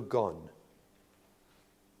 They feel gone.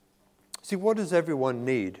 See, what does everyone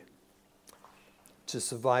need to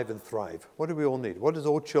survive and thrive? What do we all need? What does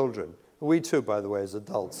all children We too, by the way, as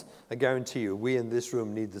adults. I guarantee you, we in this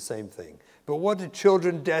room need the same thing. But what do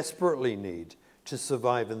children desperately need to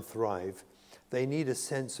survive and thrive? They need a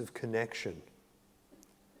sense of connection.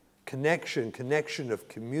 Connection of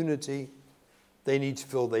community. They need to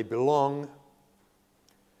feel they belong.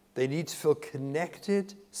 They need to feel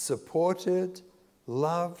connected, supported,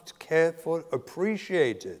 loved, cared for,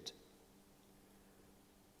 appreciated.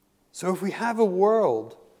 So if we have a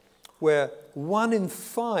world where 1 in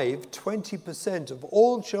 5, 20% of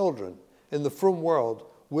all children in the frum world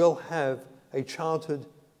will have a childhood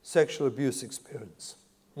sexual abuse experience.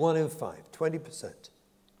 1 in 5, 20%.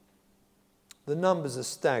 The numbers are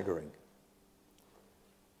staggering.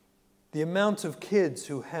 The amount of kids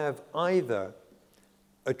who have either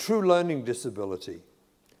a true learning disability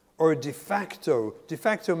or a de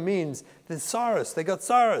facto means there's sorrows, they got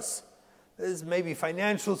sorrows. There's maybe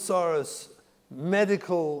financial sorrows,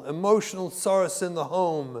 medical, emotional sorrows in the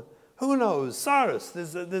home. Who knows? Sorrows.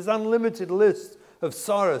 There's unlimited list of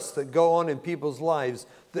sorrows that go on in people's lives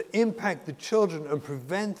that impact the children and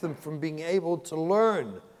prevent them from being able to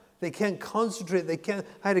learn. They can't concentrate. I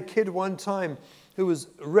had a kid one time who was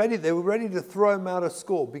ready. They were ready to throw him out of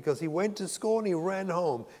school because he went to school and he ran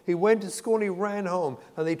home. He went to school and he ran home.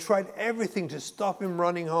 And they tried everything to stop him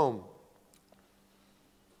running home.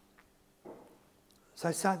 So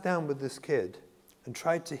I sat down with this kid and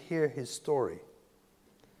tried to hear his story.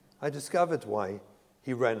 I discovered why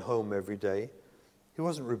he ran home every day. He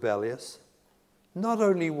wasn't rebellious. Not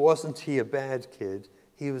only wasn't he a bad kid,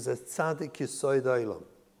 he was a tzaddik yesod olam.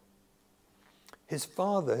 His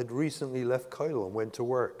father had recently left kollel and went to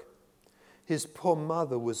work. His poor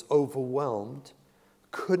mother was overwhelmed,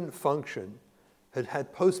 couldn't function, had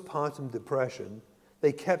had postpartum depression.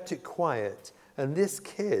 They kept it quiet. And this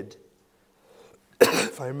kid,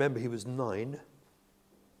 if I remember, he was 9,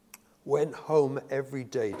 went home every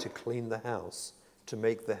day to clean the house, to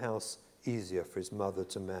make the house easier for his mother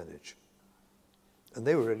to manage. And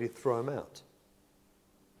they were ready to throw him out.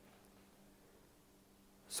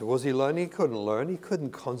 So was he learning? He couldn't learn. He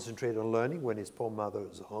couldn't concentrate on learning when his poor mother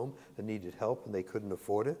was home and needed help and they couldn't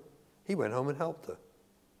afford it. He went home and helped her.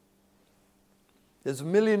 There's a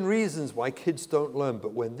million reasons why kids don't learn,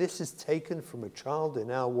 but when this is taken from a child in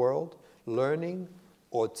our world, learning,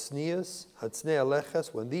 or tznius, hatzne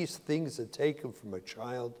aleches, when these things are taken from a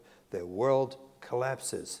child, their world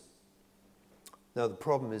collapses. Now the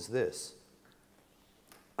problem is this.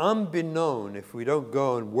 Unbeknown, if we don't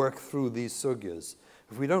go and work through these sugyas,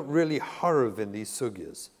 if we don't really harav in these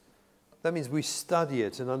sugyas, that means we study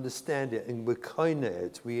it and understand it and we koine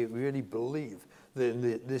it. We really believe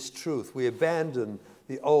in this truth. We abandon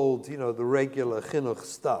the old, the regular chinuch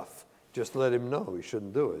stuff. Just let him know he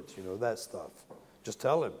shouldn't do it, that stuff. Just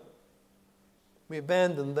tell him. We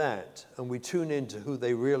abandon that and we tune into who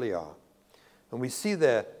they really are. And we see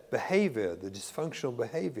their behavior, the dysfunctional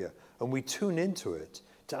behavior, and we tune into it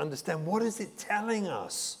to understand, what is it telling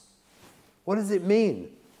us? What does it mean?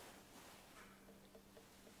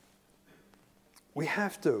 We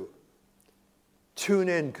have to tune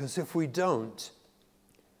in, because if we don't,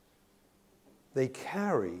 they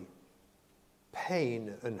carry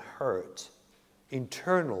pain and hurt,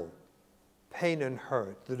 internal pain and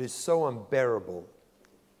hurt that is so unbearable.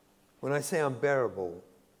 When I say unbearable,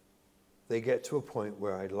 they get to a point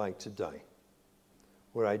where I'd like to die,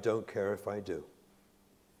 where I don't care if I do.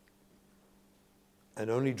 And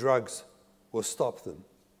only drugs will stop them,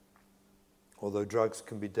 although drugs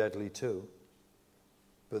can be deadly too.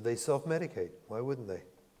 But they self-medicate. Why wouldn't they?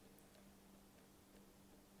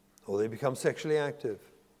 Or they become sexually active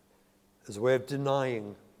as a way of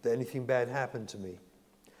denying that anything bad happened to me.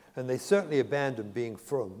 And they certainly abandon being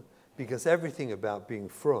frum, because everything about being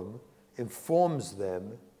frum informs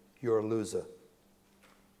them, you're a loser.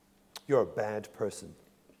 You're a bad person.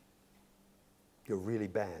 You're really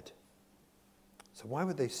bad. So why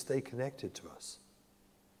would they stay connected to us?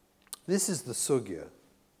 This is the sugya,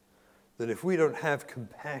 that if we don't have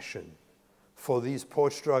compassion for these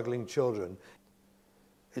poor struggling children,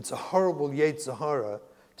 it's a horrible yetzer hara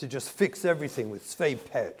to just fix everything with svei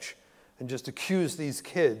pech and just accuse these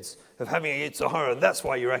kids of having a yetzer hara, and that's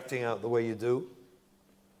why you're acting out the way you do,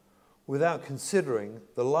 without considering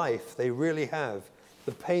the life they really have,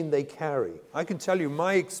 the pain they carry. I can tell you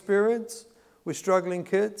my experience with struggling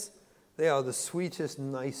kids. They are the sweetest,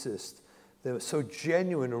 nicest. They're so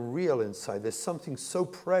genuine and real inside. There's something so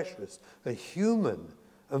precious and human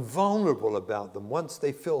and vulnerable about them once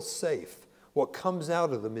they feel safe. What comes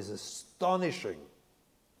out of them is astonishing.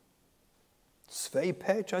 Svei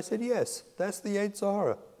pech? I said, yes, that's the yetzer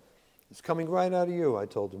hara. It's coming right out of you, I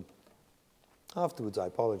told him. Afterwards, I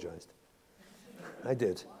apologized. I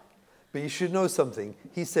did. But you should know something.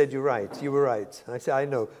 He said, you're right. You were right. And I said, I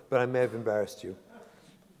know, but I may have embarrassed you.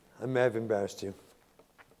 I may have embarrassed you.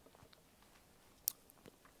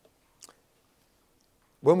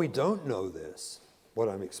 When we don't know this, what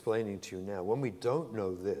I'm explaining to you now, when we don't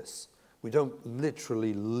know this, we don't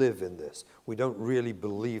literally live in this. We don't really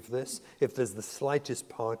believe this. If there's the slightest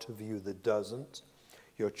part of you that doesn't,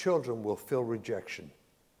 your children will feel rejection.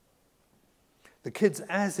 The kids,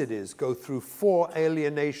 as it is, go through 4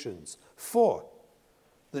 alienations. 4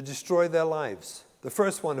 that destroy their lives. The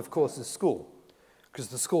first one, of course, is school. Because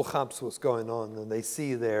the school chaps what's going on, and they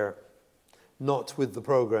see they're not with the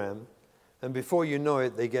program. And before you know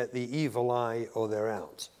it, they get the evil eye or they're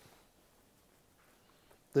out.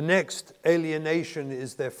 The next alienation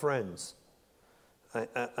is their friends.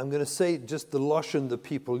 I'm going to say just the lashon that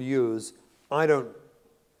people use. I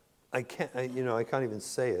can't even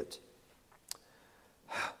say it.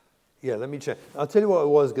 Yeah, let me check. I'll tell you what I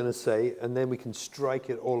was going to say, and then we can strike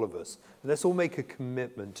it, all of us. Let's all make a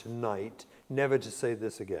commitment tonight never to say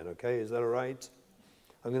this again, okay? Is that all right?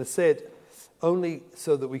 I'm going to say it only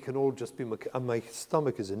so that we can all just be, my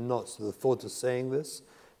stomach is in knots to the thought of saying this.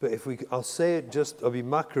 But I'll say it I'll be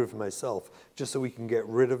makar of myself, just so we can get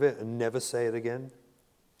rid of it and never say it again.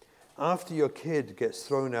 After your kid gets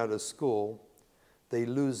thrown out of school, they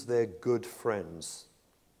lose their good friends.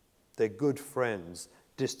 Their good friends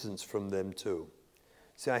distance from them too.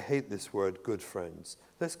 See, I hate this word, good friends.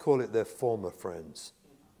 Let's call it their former friends.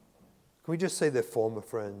 Can we just say their former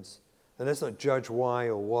friends? And let's not judge why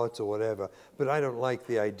or what or whatever, but I don't like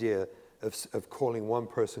the idea of calling one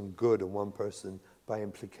person good and one person by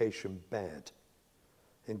implication bad.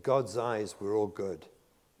 In God's eyes, we're all good.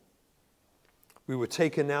 We were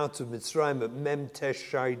taken out of Mitzrayim at Mem Tesh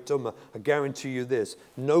Shari Tumah. I guarantee you this,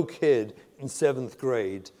 no kid in 7th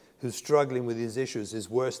grade who's struggling with these issues is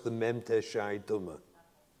worse than Mem Tesh Shari Tumah.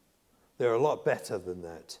 They're a lot better than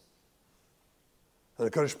that. And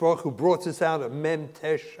the Kadosh Baruch Hu brought us out at Mem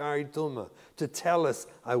Tesh Shari Tumah to tell us,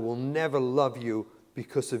 I will never love you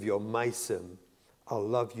because of your maisim. I'll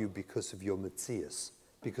love you because of your metzias,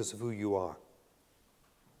 because of who you are.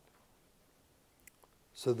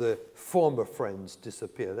 So the former friends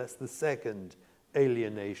disappear. That's the second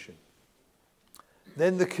alienation.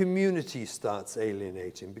 Then the community starts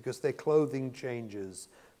alienating because their clothing changes,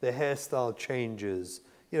 their hairstyle changes.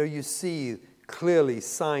 You know, you see clearly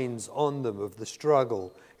signs on them of the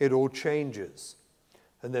struggle. It all changes.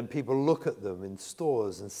 And then people look at them in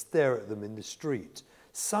stores and stare at them in the street.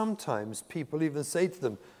 Sometimes people even say to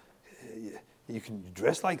them, you can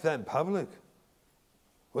dress like that in public.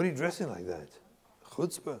 What are you dressing like that?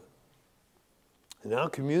 Chutzpah. In our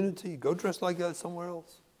community, go dress like that somewhere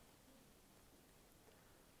else.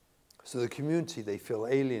 So the community, they feel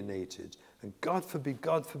alienated. And God forbid,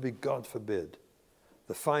 God forbid, God forbid,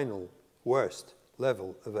 the final, worst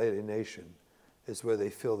level of alienation is where they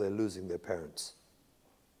feel they're losing their parents.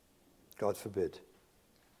 God forbid.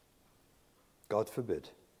 God forbid.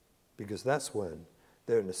 Because that's when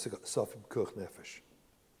they're in a Sofik Pekuch Nefesh.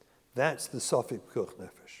 That's the Sofik Pekuch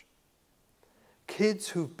Nefesh. Kids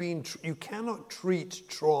who've been, you cannot treat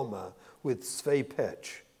trauma with svei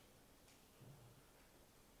pech.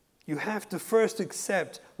 You have to first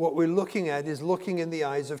accept what we're looking at is looking in the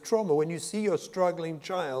eyes of trauma. When you see your struggling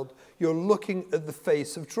child, you're looking at the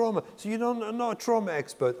face of trauma. So you're not a trauma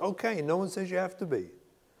expert. Okay, no one says you have to be.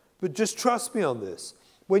 But just trust me on this.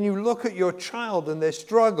 When you look at your child and their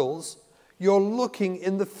struggles, you're looking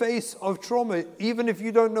in the face of trauma, even if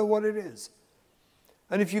you don't know what it is.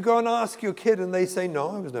 And if you go and ask your kid and they say, no,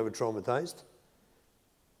 I was never traumatized.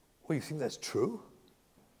 Well, you think that's true?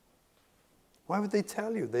 Why would they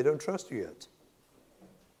tell you? They don't trust you yet.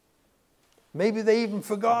 Maybe they even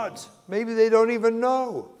forgot. Maybe they don't even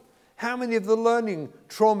know. How many of the learning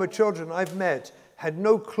trauma children I've met had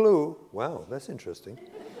no clue? Wow, that's interesting.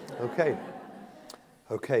 Okay.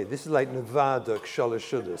 Okay, this is like Nevada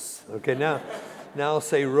Kshalashudas. Okay, now I'll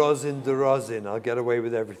say Rosin de Rosin. I'll get away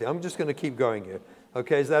with everything. I'm just going to keep going here.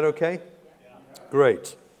 Okay, is that okay? Yeah.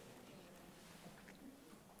 Great.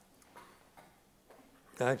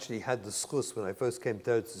 I actually had the schus when I first came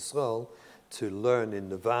to Eretz Yisrael to learn in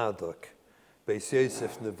Nevada, Beis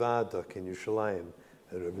Yosef Nevada in Yerushalayim.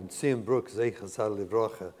 Rabbi Tzion Brook, Zeichas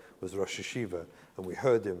HaLivrocha, was Rosh Hashiva, and we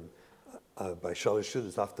heard him by Shalosh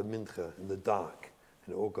Shudas after Mincha in the dark.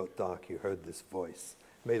 And it all got dark. You heard this voice.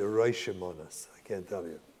 It made a roshim on us. I can't tell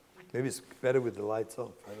you. Maybe it's better with the lights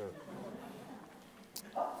off. I don't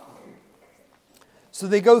know. So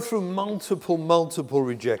they go through multiple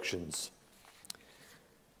rejections.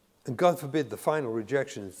 And God forbid the final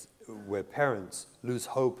rejection is where parents lose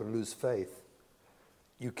hope and lose faith.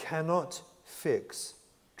 You cannot fix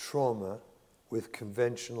trauma with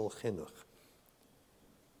conventional chinuch.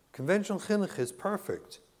 Conventional chinuch is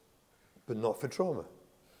perfect, but not for trauma.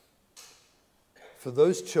 For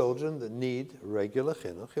those children that need regular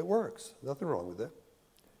chinuch, it works. Nothing wrong with it.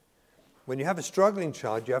 When you have a struggling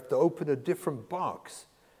child, you have to open a different box.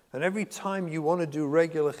 And every time you want to do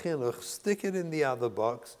regular chinuch, stick it in the other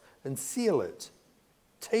box and seal it.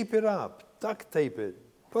 Tape it up, duct tape it,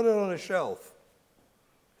 put it on a shelf.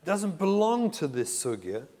 It doesn't belong to this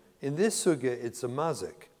sugya. In this sugya, it's a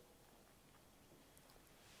mazik.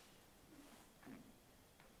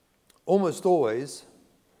 Almost always,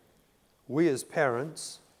 we as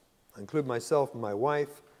parents, I include myself and my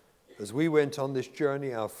wife, as we went on this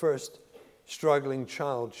journey, our first struggling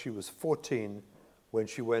child, she was 14 when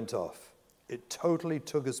she went off. It totally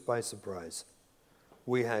took us by surprise.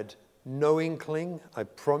 We had no inkling. I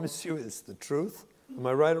promise you it's the truth. Am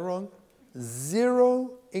I right or wrong?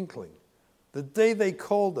 Zero inkling. The day they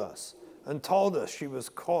called us and told us she was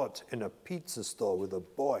caught in a pizza store with a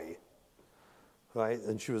boy, right?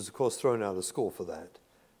 And she was, of course, thrown out of school for that.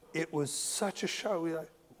 It was such a shock. We were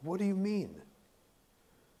like, what do you mean?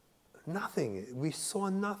 Nothing. We saw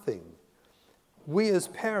nothing. We as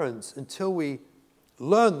parents, until we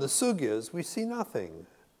learn the sugyas, we see nothing.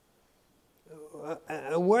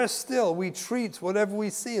 And worse still, we treat whatever we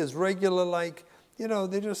see as regular, like, you know,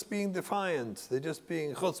 they're just being defiant, they're just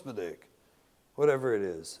being chutzpahdik, whatever it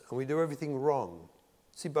is. And we do everything wrong.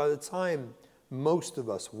 See, by the time most of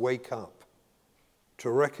us wake up to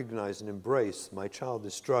recognize and embrace my child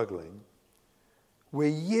is struggling, we're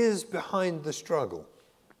years behind the struggle.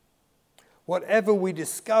 Whatever we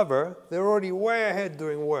discover, they're already way ahead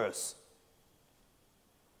doing worse.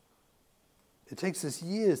 It takes us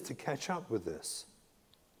years to catch up with this.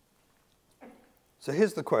 So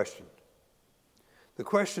here's the question. The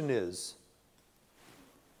question is,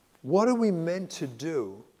 what are we meant to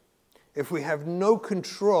do if we have no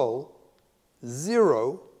control,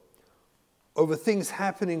 zero, over things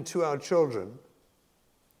happening to our children?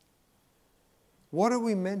 What are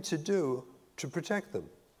we meant to do to protect them?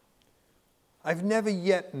 I've never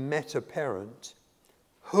yet met a parent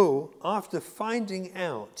who, after finding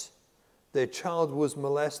out their child was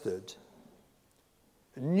molested,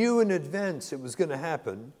 knew in advance it was going to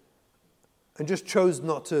happen, and just chose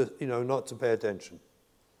not to, not to pay attention.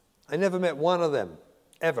 I never met one of them,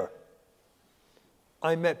 ever.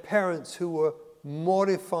 I met parents who were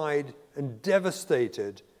mortified and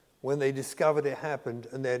devastated when they discovered it happened,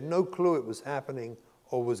 and they had no clue it was happening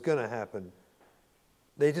or was going to happen.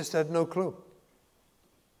 They just had no clue.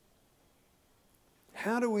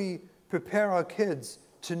 How do we prepare our kids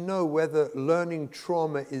to know whether learning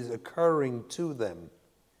trauma is occurring to them?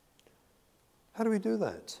 How do we do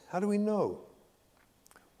that? How do we know?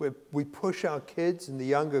 We push our kids in the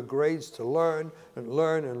younger grades to learn and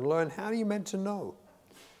learn and learn. How are you meant to know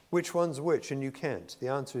which one's which? And you can't. The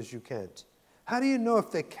answer is you can't. How do you know if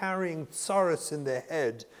they're carrying tsaras in their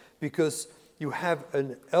head because you have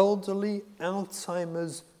an elderly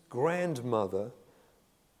Alzheimer's grandmother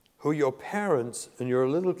who your parents and your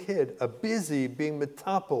little kid are busy being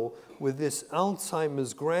metapel with this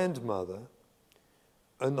Alzheimer's grandmother,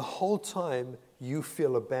 and the whole time you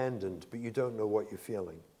feel abandoned, but you don't know what you're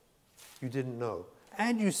feeling. You didn't know.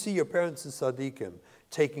 And you see your parents as tzaddikim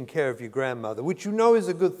taking care of your grandmother, which you know is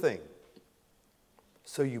a good thing.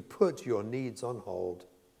 So you put your needs on hold.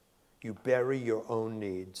 You bury your own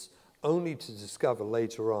needs, only to discover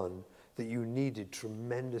later on that you needed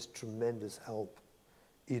tremendous, tremendous help,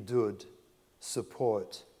 idud,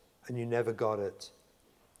 support, and you never got it.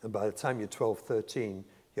 And by the time you're 12, 13,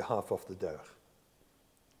 you're half off the derech.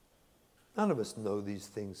 None of us know these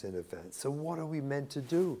things in advance. So what are we meant to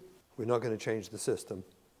do? We're not going to change the system.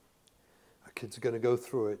 Our kids are going to go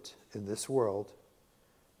through it in this world.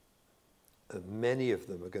 And many of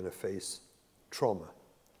them are going to face trauma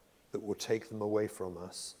that will take them away from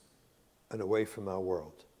us and away from our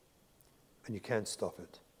world. And you can't stop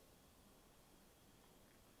it.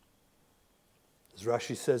 As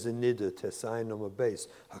Rashi says in Nida, Tesayin Oma Beis,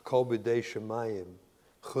 Hakol b'dei Shemayim,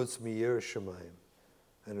 Chutz miyir Shemayim.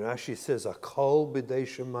 And Rashi says, Hakol b'dei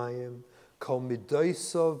Shemayim, Kol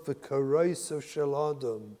midaisov v'karoisov shel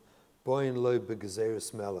Adam, boin lo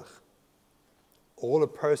b'gezeres melech. All a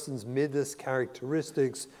person's midas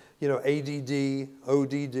characteristics, ADD,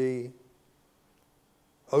 ODD,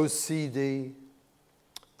 OCD,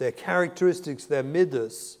 their characteristics, their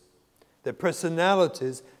midas, their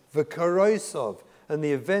personalities, v'karoisov, and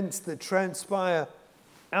the events that transpire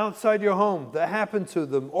outside your home that happen to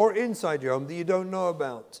them, or inside your home that you don't know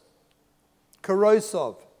about.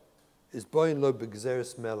 Karoisov is boin lo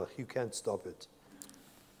b'gezeres melech. You can't stop it.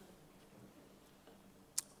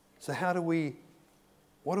 So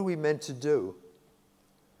what are we meant to do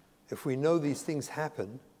if we know these things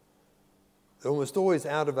happen? They're almost always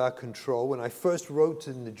out of our control. When I first wrote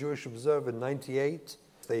in the Jewish Observer in '98,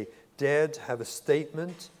 they dared have a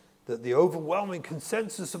statement that the overwhelming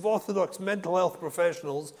consensus of Orthodox mental health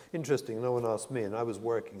professionals, interesting, no one asked me, and I was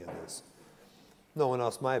working in this. No one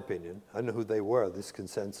asked my opinion. I know who they were, this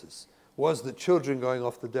consensus, was that children going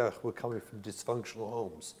off the derech were coming from dysfunctional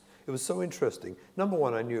homes. It was so interesting. Number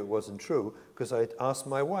one, I knew it wasn't true because I asked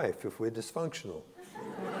my wife if we're dysfunctional.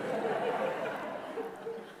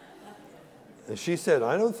 And she said,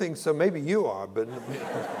 I don't think so. Maybe you are, but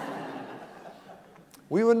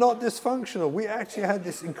we were not dysfunctional. We actually had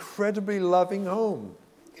this incredibly loving home.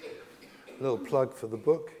 A little plug for the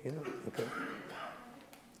book, you know. Okay.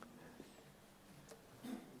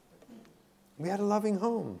 We had a loving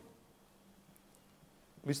home.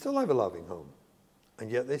 We still have a loving home. And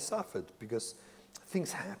yet they suffered because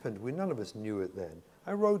things happened. None of us knew it then.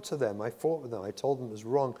 I wrote to them. I fought with them. I told them it was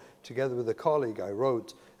wrong. Together with a colleague, I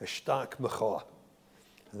wrote a Shtak Mecha.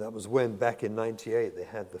 And that was when, back in '98, they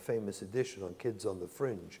had the famous edition on Kids on the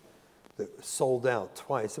Fringe that sold out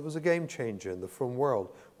twice. It was a game changer in the frum world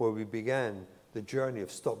where we began the journey of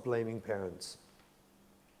stop blaming parents.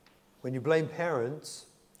 When you blame parents,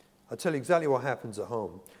 I'll tell you exactly what happens at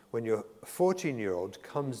home. When your 14-year-old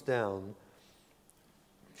comes down,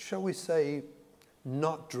 shall we say,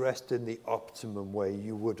 not dressed in the optimum way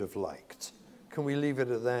you would have liked. Can we leave it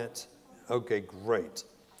at that? Okay, great.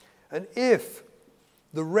 And if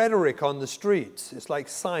the rhetoric on the streets, it's like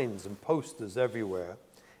signs and posters everywhere,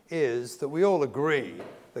 is that we all agree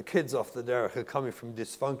that kids off the derech are coming from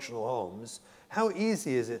dysfunctional homes, how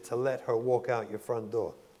easy is it to let her walk out your front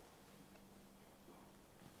door?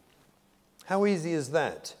 How easy is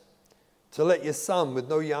that? To let your son with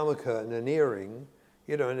no yarmulke and an earring,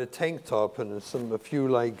 you know, and a tank top and a few,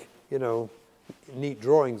 like, you know, neat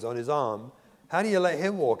drawings on his arm, how do you let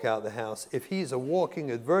him walk out the house if he's a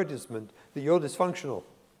walking advertisement that you're dysfunctional?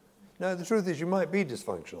 Now, the truth is you might be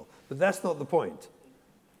dysfunctional, but that's not the point.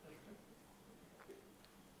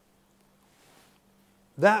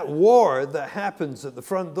 That war that happens at the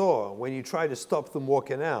front door when you try to stop them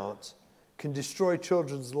walking out can destroy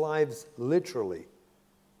children's lives literally.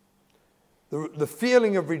 The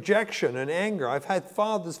feeling of rejection and anger. I've had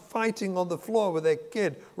fathers fighting on the floor with their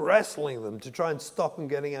kid, wrestling them to try and stop them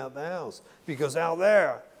getting out of the house. Because out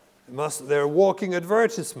there, they're a walking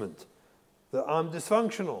advertisement that I'm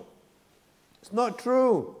dysfunctional. It's not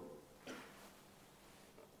true.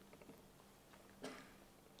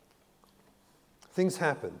 Things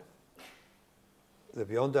happen. They're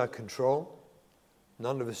beyond our control.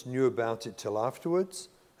 None of us knew about it till afterwards.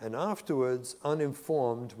 And afterwards,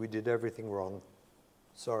 uninformed, we did everything wrong.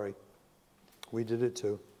 Sorry. We did it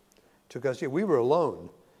too. Took us, we were alone.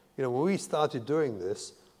 You know, when we started doing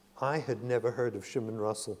this, I had never heard of Shimon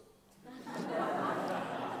Russell.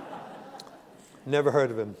 Never heard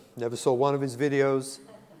of him. Never saw one of his videos.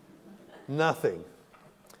 Nothing.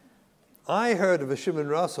 I heard of a Shimon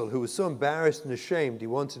Russell who was so embarrassed and ashamed he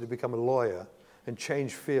wanted to become a lawyer and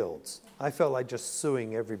change fields. I felt like just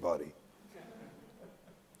suing everybody.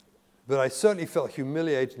 But I certainly felt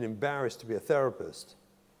humiliated and embarrassed to be a therapist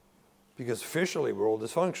because officially we're all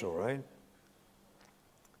dysfunctional, right?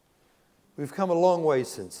 We've come a long way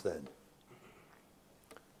since then.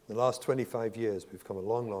 In the last 25 years, we've come a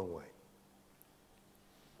long, long way.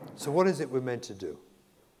 So what is it we're meant to do?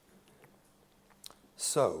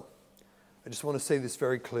 So, I just want to say this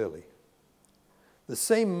very clearly. The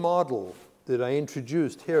same model that I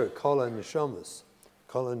introduced here at Kol HaNeshamas,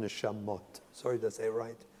 Kol HaNeshamot, sorry, did I say it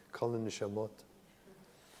right? Kol HaNeshamot.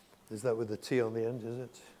 Is that with a T on the end, is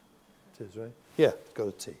it? It is, right? Yeah, got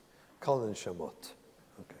a T. Kol HaNeshamot.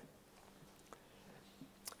 Okay.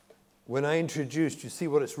 When I introduced, you see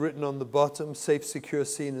what it's written on the bottom? Safe, secure,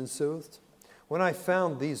 seen, and soothed. When I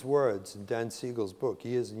found these words in Dan Siegel's book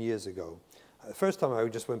years and years ago, the first time I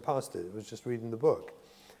just went past it, was just reading the book.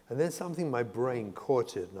 And then something in my brain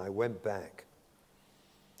caught it, and I went back.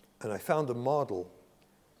 And I found a model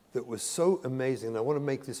that was so amazing, and I want to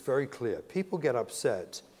make this very clear. People get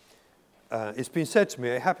upset. It's been said to me,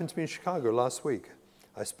 it happened to me in Chicago last week.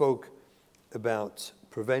 I spoke about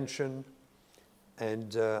prevention,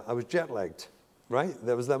 and I was jet lagged, right?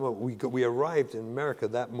 There was that moment. We arrived in America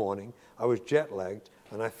that morning. I was jet lagged,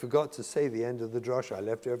 and I forgot to say the end of the drasha. I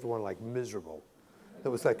left everyone like miserable. It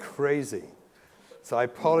was like crazy. So I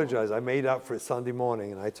apologize. I made up for it Sunday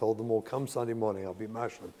morning, and I told them all, come Sunday morning, I'll be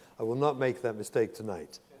mashlim. I will not make that mistake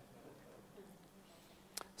tonight.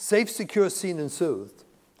 Safe, secure, seen, and soothed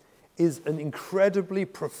is an incredibly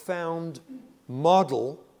profound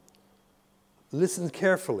model listen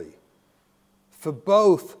carefully, for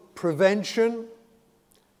both prevention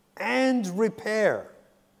and repair.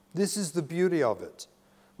 This is the beauty of it.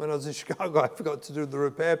 When I was in Chicago, I forgot to do the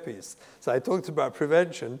repair piece. So I talked about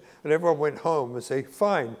prevention, and everyone went home and said,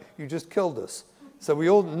 fine, you just killed us. So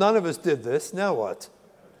none of us did this, now what?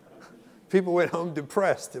 People went home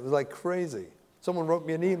depressed. It was like crazy. Someone wrote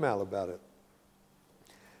me an email about it.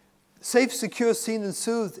 Safe, secure, seen, and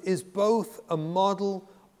soothed is both a model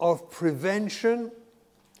of prevention.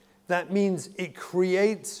 That means it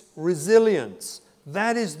creates resilience.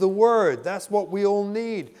 That is the word. That's what we all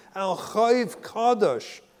need. Our chayv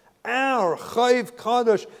kadosh. Our chayv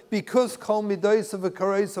kadosh. Because kol midos of a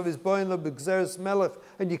kares of his boin b'gzeres melech.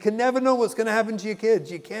 And you can never know what's going to happen to your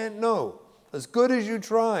kids. You can't know. As good as you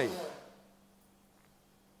try.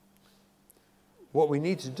 What we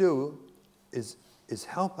need to do is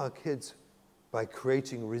help our kids by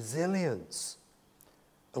creating resilience.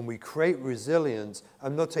 And we create resilience.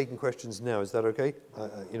 I'm not taking questions now. Is that okay?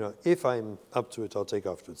 If I'm up to it, I'll take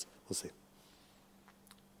afterwards. We'll see.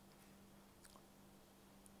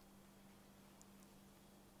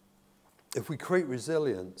 If we create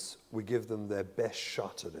resilience, we give them their best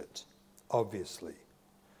shot at it, obviously.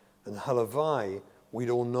 And halavai, we'd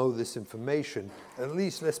all know this information. At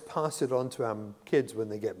least let's pass it on to our kids when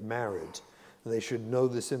they get married. And they should know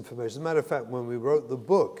this information. As a matter of fact, when we wrote the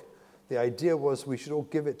book, the idea was we should all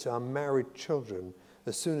give it to our married children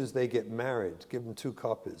as soon as they get married. Give them 2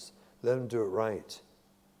 copies. Let them do it right.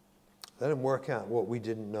 Let them work out what we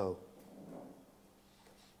didn't know.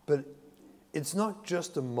 But it's not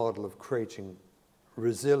just a model of creating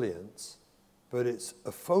resilience, but it's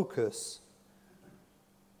a focus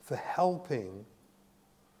for helping,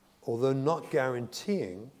 although not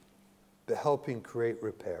guaranteeing, but helping create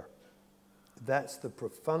repair. That's the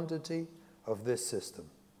profundity of this system.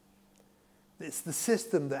 It's the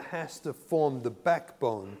system that has to form the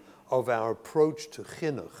backbone of our approach to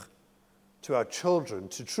chinuch, to our children,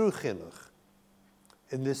 to true chinuch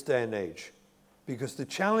in this day and age. Because the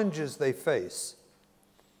challenges they face,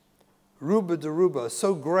 ruba deruba, are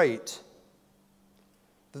so great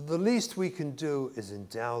that the least we can do is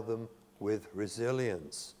endow them with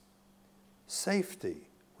resilience. Safety.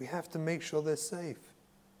 We have to make sure they're safe.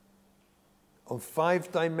 On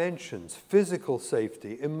 5 dimensions: physical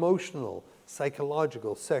safety, emotional,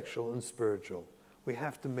 psychological, sexual, and spiritual. We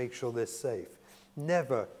have to make sure they're safe.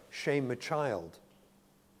 Never shame a child,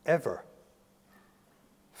 ever,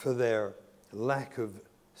 for their lack of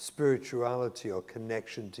spirituality or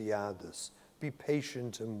connection to Yadus. Be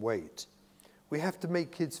patient and wait. We have to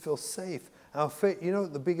make kids feel safe. You know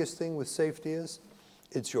what the biggest thing with safety is?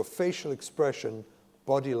 It's your facial expression,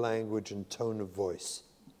 body language, and tone of voice.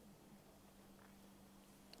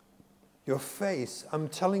 Your face, I'm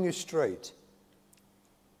telling you straight,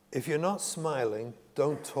 if you're not smiling,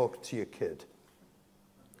 don't talk to your kid.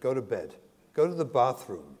 Go to bed. Go to the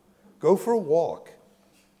bathroom. Go for a walk.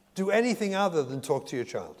 Do anything other than talk to your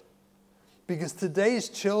child. Because today's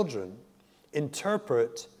children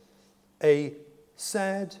interpret a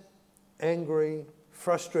sad, angry,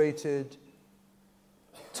 frustrated,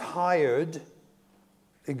 tired,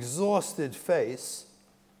 exhausted face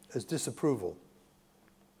as disapproval.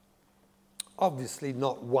 Obviously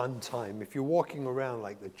not one time. If you're walking around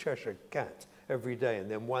like the Cheshire Cat every day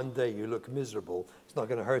and then one day you look miserable, it's not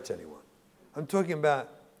going to hurt anyone. I'm talking about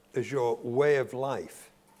as your way of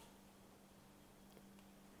life.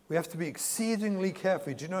 We have to be exceedingly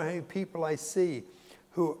careful. Do you know how many people I see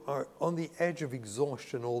who are on the edge of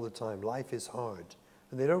exhaustion all the time? Life is hard.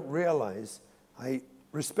 And they don't realize, I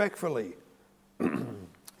respectfully,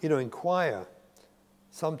 inquire.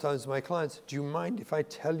 Sometimes my clients, do you mind if I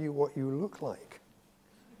tell you what you look like?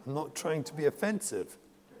 I'm not trying to be offensive.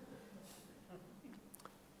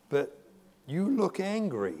 But you look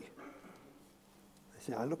angry.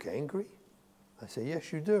 They say, I look angry? I say,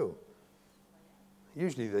 yes, you do.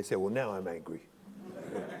 Usually they say, well, now I'm angry.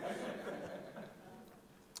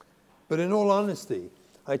 But in all honesty,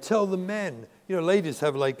 I tell the men, ladies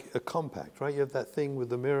have like a compact, right? You have that thing with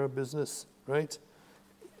the mirror business, right?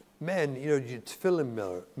 Men, you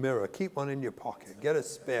tefillin mirror, keep one in your pocket, get a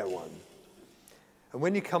spare one. And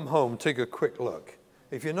when you come home, take a quick look.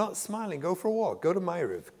 If you're not smiling, go for a walk, go to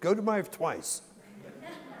Ma'ariv. Go to Ma'ariv twice.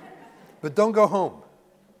 But don't go home.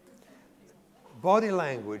 Body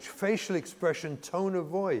language, facial expression, tone of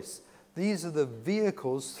voice, these are the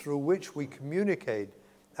vehicles through which we communicate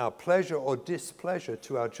our pleasure or displeasure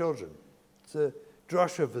to our children. It's a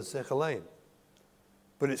drasha v'sechalein.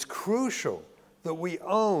 But it's crucial that we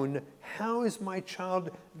own, how is my child,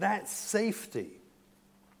 that safety?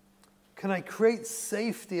 Can I create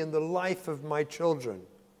safety in the life of my children?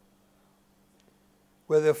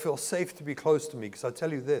 where they'll feel safe to be close to me. Because I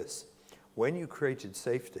tell you this, when you created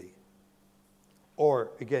safety,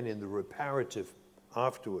 or again in the reparative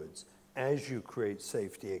afterwards, as you create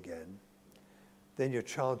safety again, then your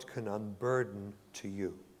child can unburden to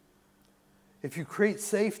you. If you create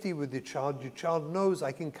safety with your child knows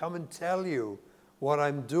I can come and tell you what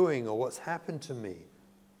I'm doing or what's happened to me.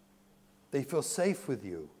 They feel safe with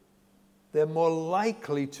you. They're more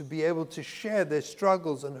likely to be able to share their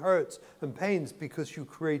struggles and hurts and pains because you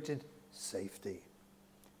created safety.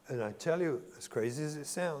 And I tell you, as crazy as it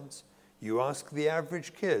sounds, you ask the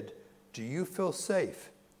average kid, do you feel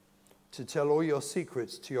safe to tell all your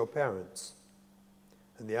secrets to your parents?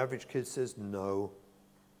 And the average kid says, no.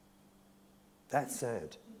 That's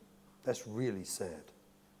sad. That's really sad.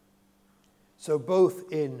 So both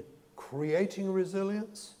in creating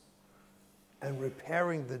resilience and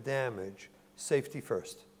repairing the damage, safety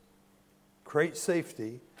first. Create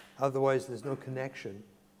safety, otherwise there's no connection.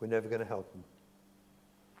 We're never going to help them.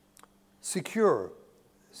 Secure.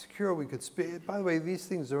 Secure, we could speak. By the way, these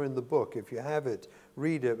things are in the book. If you have it,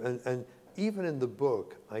 read it. And even in the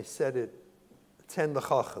book, I said it, ten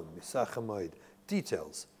l'chacham, misachamoid,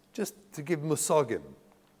 details, just to give musagim.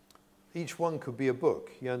 Each one could be a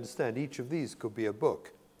book. You understand? Each of these could be a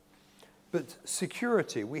book. But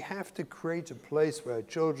security, we have to create a place where our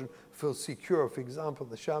children feel secure. For example,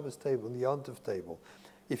 the Shabbos table and the Yom Tov table.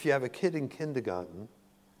 If you have a kid in kindergarten,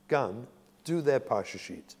 do their Parsha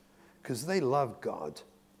sheet, because they love God.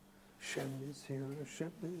 Shem is here,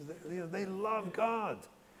 Shem is there. They love God,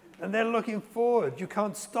 and they're looking forward. You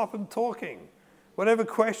can't stop them talking. Whatever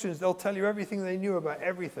questions, they'll tell you everything they knew about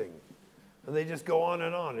everything, and they just go on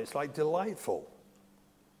and on. It's like delightful.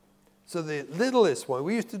 So the littlest one,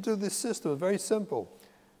 we used to do this system, very simple.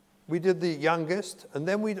 We did the youngest, and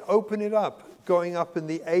then we'd open it up, going up in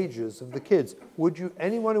the ages of the kids.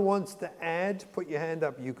 Anyone who wants to add, put your hand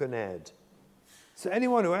up, you can add. So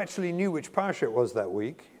anyone who actually knew which parsha it was that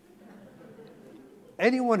week,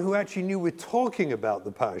 anyone who actually knew we're talking about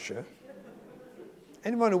the parsha,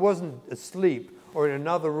 anyone who wasn't asleep or in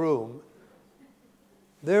another room,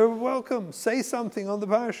 they're welcome. Say something on the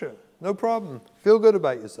parsha. No problem. Feel good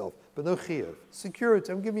about yourself. But no chiyuv.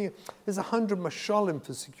 Security, I'm giving you, there's 100 mashalim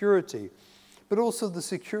for security. But also the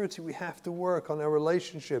security, we have to work on our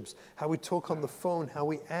relationships, how we talk on the phone, how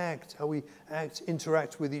we act,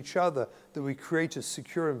 interact with each other, that we create a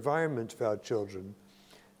secure environment for our children.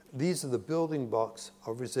 These are the building blocks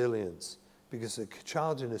of resilience, because a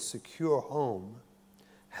child in a secure home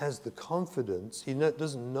has the confidence, he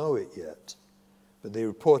doesn't know it yet, but they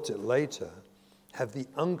report it later, have the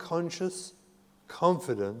unconscious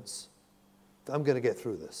confidence that I'm going to get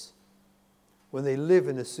through this. When they live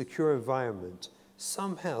in a secure environment,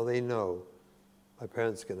 somehow they know my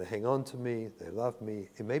parents are going to hang on to me, they love me.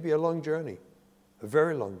 It may be a long journey, a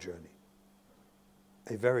very long journey,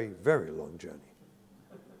 a very, very long journey.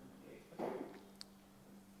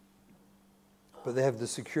 But they have the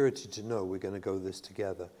security to know we're going to go this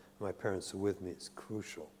together. My parents are with me. It's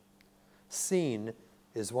crucial. Seen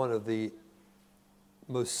is one of the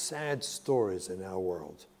most sad stories in our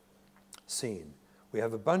world. Seen. We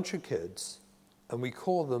have a bunch of kids, and we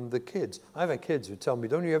call them the kids. I've had kids who tell me,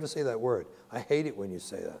 don't you ever say that word. I hate it when you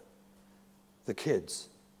say that. The kids.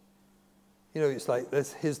 You know, it's like,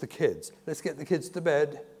 here's the kids. Let's get the kids to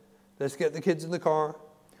bed. Let's get the kids in the car.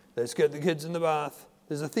 Let's get the kids in the bath.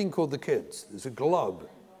 There's a thing called the kids. There's a globe.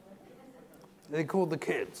 They're called the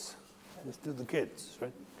kids. Let's do the kids,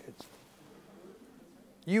 right? Kids.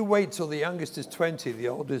 You wait till the youngest is 20, the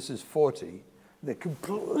oldest is 40. They're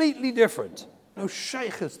completely different. No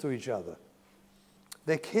shaykhs to each other.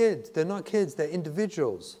 They're kids. They're not kids. They're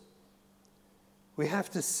individuals. We have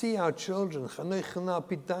to see our children. That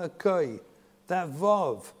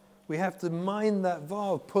vav. We have to mind that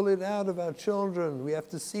vav, pull it out of our children. We have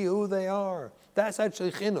to see who they are. That's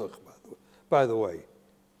actually chinuch, by the way.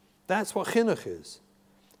 That's what chinuch is.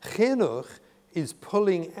 Chinuch is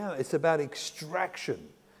pulling out. It's about extraction.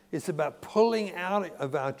 It's about pulling out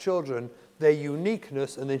of our children their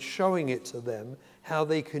uniqueness and then showing it to them how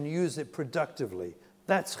they can use it productively.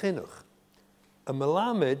 That's chinuch. A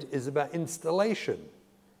melamed is about installation.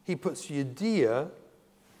 He puts yediyah,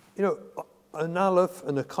 you know, an aleph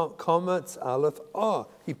and a comma, it's aleph,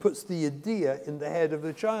 he puts the yediyah in the head of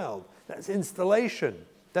the child. That's installation.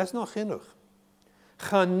 That's not chinuch.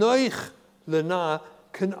 Chanoich lena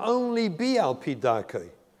can only be al pi darkei,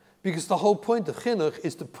 because the whole point of chinuch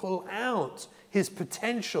is to pull out his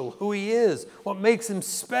potential, who he is, what makes him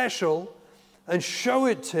special, and show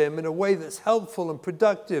it to him in a way that's helpful and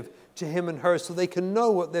productive to him and her, so they can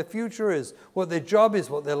know what their future is, what their job is,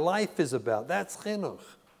 what their life is about. That's chinuch.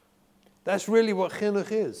 That's really what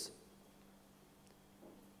chinuch is.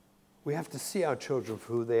 We have to see our children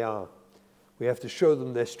for who they are. We have to show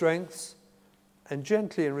them their strengths and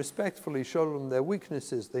gently and respectfully show them their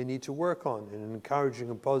weaknesses they need to work on in an encouraging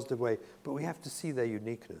and positive way. But we have to see their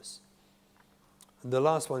uniqueness. And the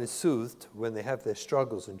last one is soothed when they have their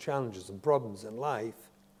struggles and challenges and problems in life.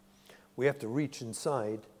 We have to reach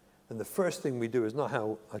inside. And the first thing we do is not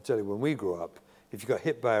how, I tell you, when we grew up, if you got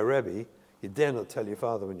hit by a Rebbe, you dare not tell your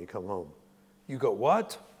father when you come home. You got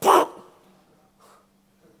what?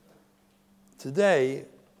 Today,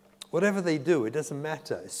 whatever they do, it doesn't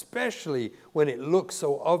matter, especially when it looks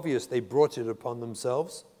so obvious they brought it upon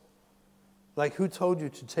themselves. Like, who told you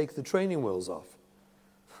to take the training wheels off?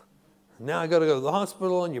 Now I got to go to the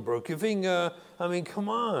hospital and you broke your finger. I mean, come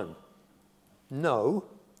on. No.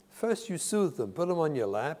 First you soothe them, put them on your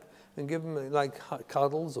lap and give them like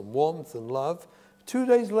cuddles and warmth and love. 2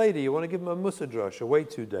 days later, you want to give them a musa drasha.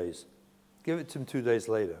 Wait 2 days. Give it to them 2 days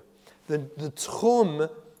later. The tchum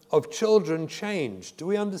of children changed. Do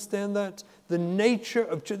we understand that? The nature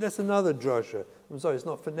of children, that's another drasha. I'm sorry, it's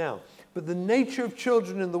not for now. But the nature of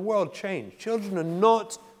children in the world changed. Children are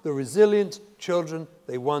not the resilient children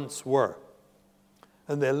they once were.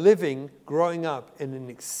 And they're living, growing up in an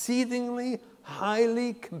exceedingly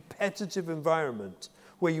highly competitive environment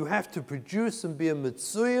where you have to produce and be a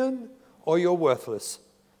mitzuyan or you're worthless.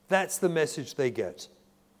 That's the message they get.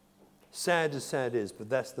 Sad as sad is, but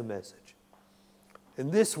that's the message.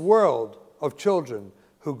 In this world of children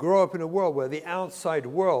who grow up in a world where the outside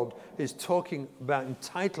world is talking about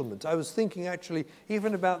entitlement. I was thinking actually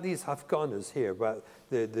even about these Hafganas here, about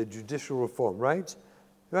the judicial reform, right?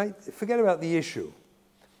 Right? Forget about the issue.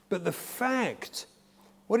 But the fact,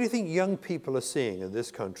 what do you think young people are seeing in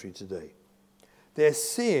this country today? They're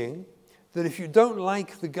seeing that if you don't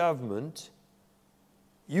like the government,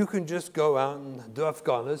 you can just go out and do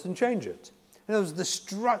Afghanas and change it. And it was the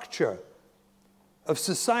structure of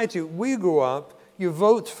society. We grew up, you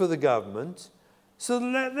vote for the government, so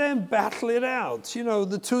let them battle it out. You know,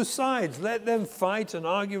 the two sides, let them fight and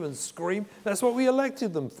argue and scream. That's what we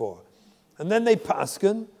elected them for. And then they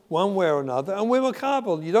paskin one way or another, and we're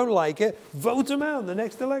makabel. You don't like it, vote them out in the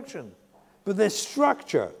next election. But there's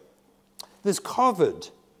structure, there's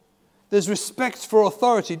kavod, there's respect for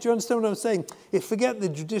authority. Do you understand what I'm saying? Forget the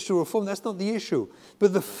judicial reform, that's not the issue.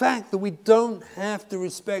 But the fact that we don't have to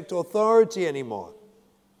respect authority anymore.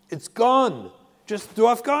 It's gone. Just do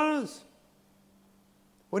Afghanas.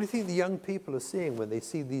 What do you think the young people are seeing when they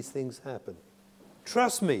see these things happen?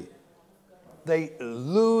 Trust me, they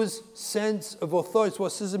lose sense of authority. It's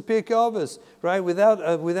what says in Pirkei Avos, right? Without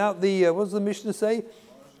the, what does the Mishnah say?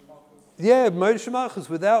 Yeah, Moshe Malchus.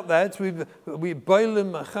 Without that,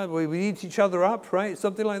 we eat each other up, right?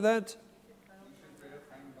 Something like that.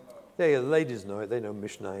 Yeah, the ladies know it. They know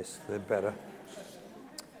Mishnahs. They're better.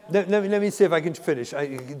 Let me see if I can finish. Do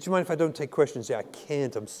you mind if I don't take questions? Yeah, I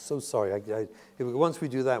can't. I'm so sorry. Once we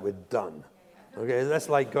do that, we're done. Okay, that's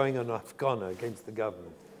like going on Afghana against the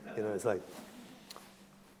government. You know, it's like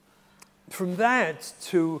from that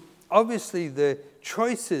to obviously the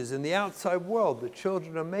choices in the outside world that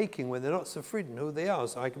children are making when they're not so free in who they are.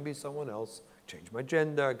 So I can be someone else, change my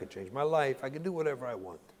gender, I can change my life, I can do whatever I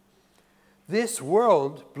want. This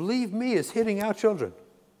world, believe me, is hitting our children.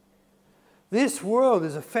 This world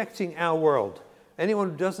is affecting our world.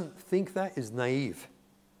 Anyone who doesn't think that is naive.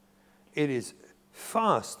 It is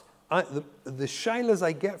fast. The shaylas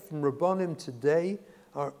I get from Rabbanim today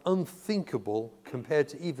are unthinkable compared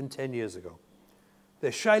to even 10 years ago.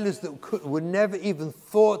 They're shaylas that were never even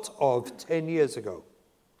thought of 10 years ago.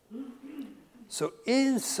 So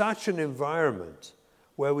in such an environment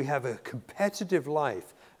where we have a competitive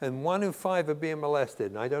life and 1 in 5 are being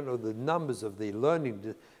molested, and I don't know the numbers of the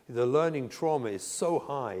learning trauma is so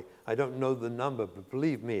high, I don't know the number, but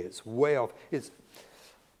believe me, it's way off. It's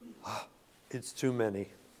too many.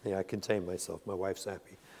 Yeah, I contain myself. My wife's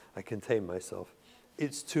happy. I contain myself.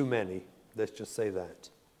 It's too many. Let's just say that.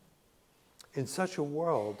 In such a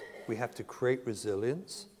world, we have to create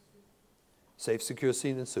resilience. Safe, secure,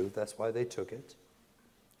 seen, and soothed. That's why they took it.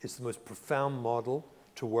 It's the most profound model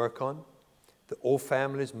to work on, that all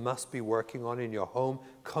families must be working on in your home,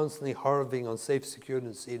 constantly harving on safe, secure,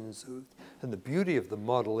 and seen, and soothed. And the beauty of the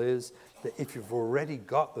model is that if you've already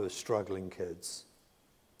got those struggling kids,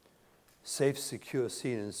 safe, secure,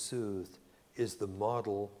 seen, and soothed is the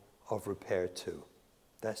model of repair too.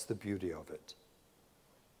 That's the beauty of it.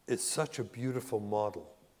 It's such a beautiful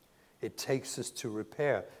model. It takes us to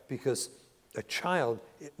repair because a child,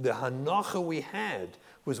 the hanacha we had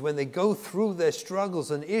was when they go through their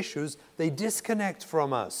struggles and issues, they disconnect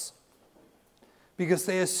from us because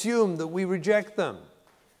they assume that we reject them,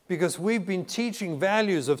 Because we've been teaching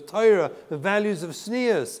values of Torah and values of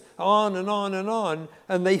Sneas on and on and on,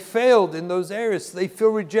 and they failed in those areas. They feel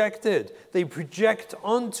rejected. They project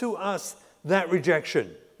onto us that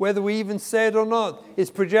rejection. Whether we even say it or not,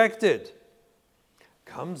 it's projected.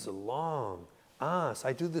 Comes along. Ask.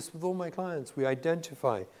 I do this with all my clients. We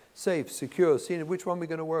identify safe, secure, seen. Which one are we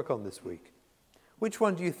going to work on this week? Which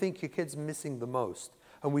one do you think your kid's missing the most?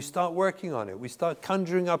 And we start working on it. We start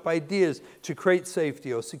conjuring up ideas to create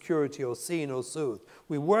safety or security or seen or soothe.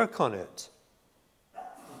 We work on it.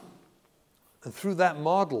 And through that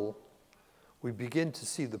model, we begin to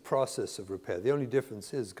see the process of repair. The only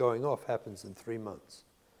difference is going off happens in 3 months.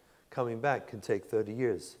 Coming back can take 30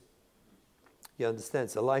 years. You understand?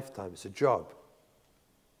 It's a lifetime. It's a job.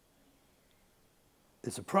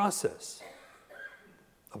 It's a process.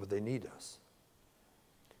 Oh, but they need us.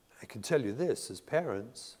 I can tell you this, as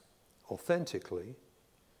parents, authentically,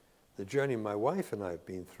 the journey my wife and I have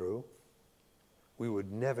been through, we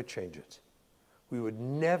would never change it. We would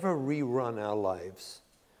never rerun our lives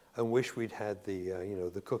and wish we'd had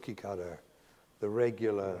the cookie cutter, the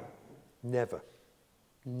regular, never.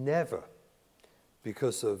 Never.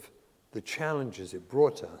 Because of the challenges it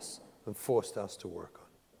brought us and forced us to work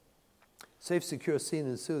on. Safe, secure, seen,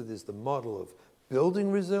 and soothed is the model of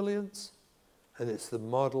building resilience, and it's the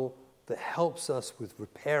model that helps us with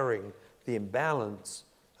repairing the imbalance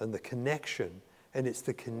and the connection. And it's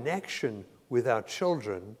the connection with our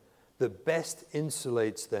children that best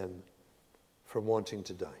insulates them from wanting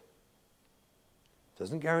to die.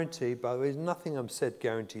 Doesn't guarantee, by the way, nothing I've said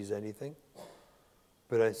guarantees anything.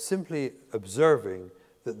 But I'm simply observing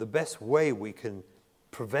that the best way we can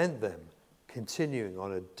prevent them continuing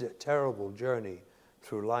on a terrible journey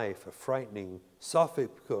through life, a frightening, Safek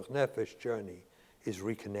Pikuach Nefesh journey, is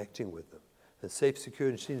reconnecting with them. And safe, secure,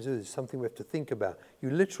 and seen is something we have to think about. You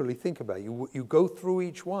literally think about it. You go through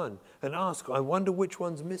each one and ask, I wonder which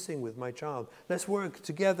one's missing with my child. Let's work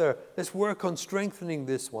together. Let's work on strengthening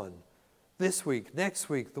this one. This week, next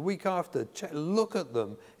week, the week after. Look at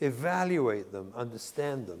them, evaluate them,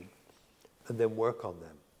 understand them, and then work on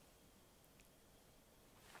them.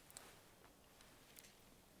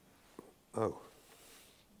 Oh.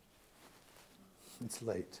 It's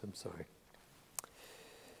late, I'm sorry.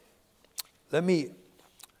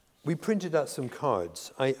 We printed out some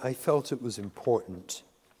cards. I felt it was important.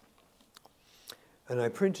 And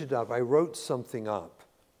I wrote something up,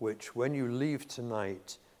 which when you leave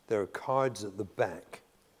tonight, there are cards at the back.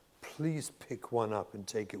 Please pick one up and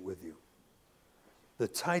take it with you. The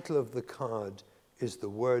title of the card is the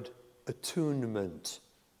word attunement.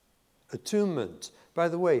 Attunement. By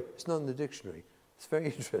the way, it's not in the dictionary. It's very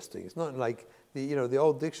interesting. It's not like the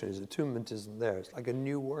old dictionaries. Attunement isn't there. It's like a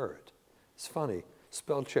new word. It's funny.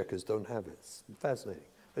 Spell checkers don't have it. It's fascinating.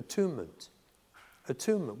 Attunement.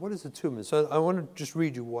 Attunement. What is attunement? So I want to just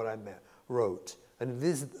read you what I wrote. And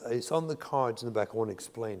it's on the cards in the back. I want to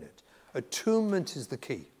explain it. Attunement is the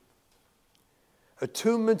key.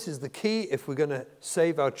 Attunement is the key if we're going to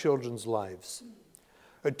save our children's lives.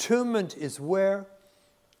 Attunement is where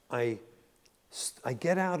I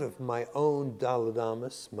get out of my own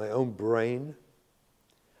daladamas, my own brain,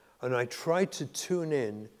 and I try to tune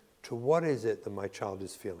in to what is it that my child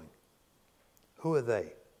is feeling. Who are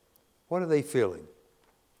they? What are they feeling?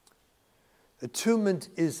 Attunement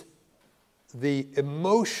is the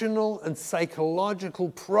emotional and psychological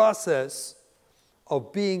process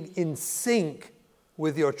of being in sync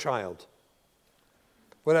with your child.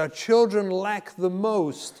 What our children lack the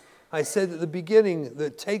most, I said at the beginning,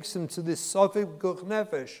 that takes them to this Safek Pikuach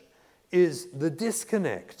Nefesh, is the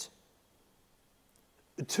disconnect.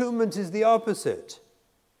 Attunement is the opposite.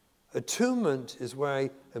 Attunement is where I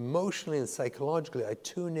emotionally and psychologically I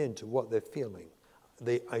tune in to what they're feeling.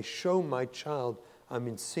 I show my child I'm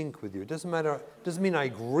in sync with you. It doesn't matter, it doesn't mean I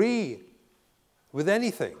agree with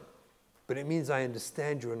anything, but it means I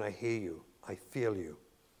understand you and I hear you. I feel you.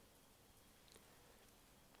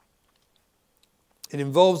 It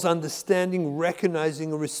involves understanding,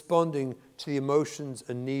 recognizing, and responding to the emotions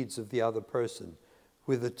and needs of the other person.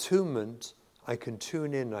 With attunement, I can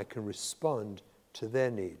tune in, I can respond to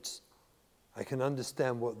their needs. I can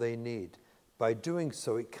understand what they need. By doing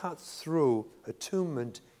so, it cuts through.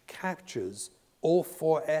 Attunement captures all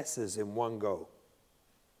 4 S's in one go.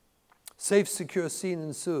 Safe, secure, seen,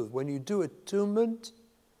 and soothed. When you do attunement,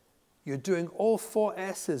 you're doing all 4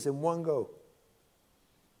 S's in one go.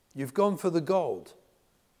 You've gone for the gold.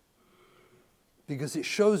 Because it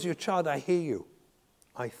shows your child, I hear you,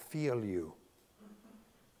 I feel you.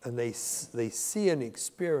 And they see and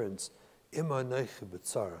experience, Ima neiche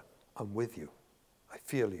b'tzara, I'm with you, I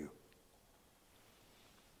feel you.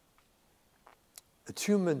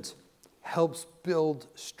 Attunement helps build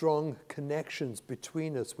strong connections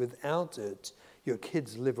between us. Without it, your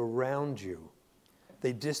kids live around you.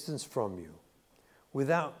 They distance from you.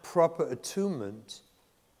 Without proper attunement,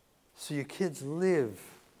 so your kids live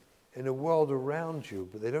in a world around you,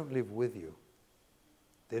 but they don't live with you.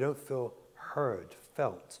 They don't feel heard,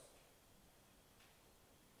 felt.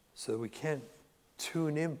 So we can't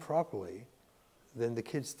tune in properly, then the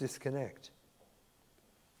kids disconnect.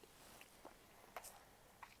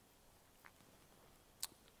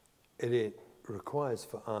 It requires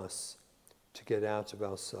for us to get out of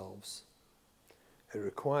ourselves. It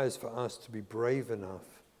requires for us to be brave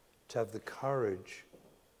enough to have the courage,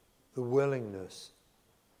 the willingness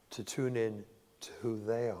to tune in to who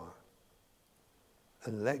they are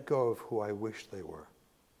and let go of who I wish they were.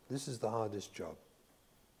 This is the hardest job.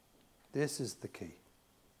 This is the key.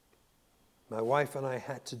 My wife and I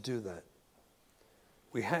had to do that.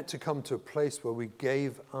 We had to come to a place where we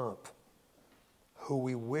gave up who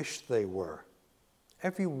we wish they were.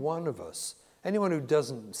 Every one of us. Anyone who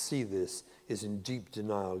doesn't see this is in deep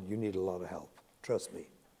denial. You need a lot of help. Trust me.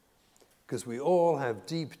 Because we all have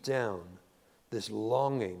deep down this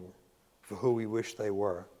longing for who we wish they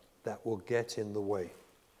were that will get in the way.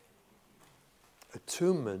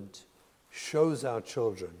 Attunement shows our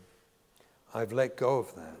children, I've let go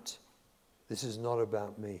of that. This is not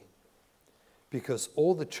about me. Because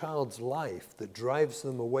all the child's life that drives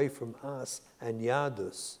them away from us and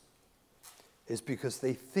Yadus is because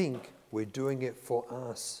they think we're doing it for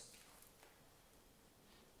us.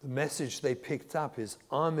 The message they picked up is,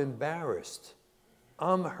 I'm embarrassed.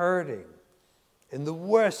 I'm hurting. And the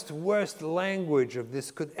worst language of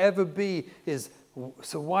this could ever be is,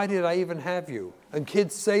 so why did I even have you? And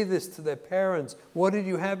kids say this to their parents, what did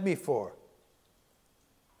you have me for?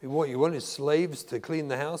 What, you wanted slaves to clean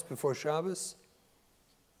the house before Shabbos?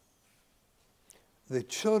 The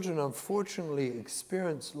children, unfortunately,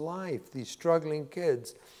 experience life, these struggling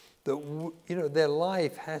kids, that, their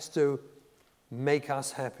life has to make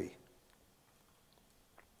us happy.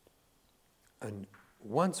 And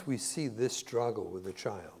once we see this struggle with a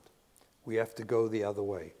child, we have to go the other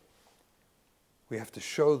way. We have to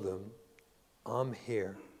show them, I'm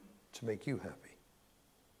here to make you happy.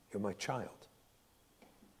 You're my child.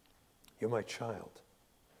 You're my child.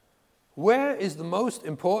 Where is the most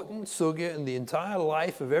important sugya in the entire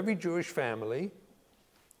life of every Jewish family?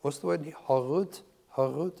 What's the word? Harut?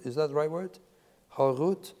 Harut? Is that the right word?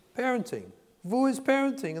 Harut? Parenting. Who is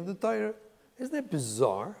parenting in the Torah? Isn't it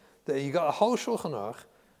bizarre that you got a whole Shulchan Aruch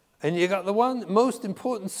and you got the one most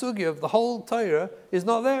important sugya of the whole Torah is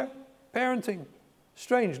not there? Parenting.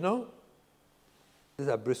 Strange, no? This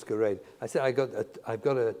is a brisker raid. I said I've got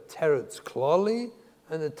a teretz klali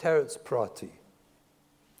and a teretz prati.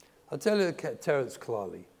 I'll tell you the teretz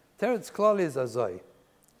klali. Teretz klali is azai.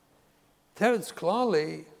 Teretz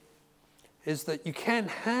klali is that you can't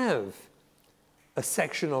have a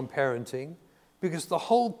section on parenting because the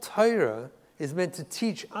whole Torah is meant to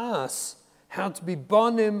teach us how to be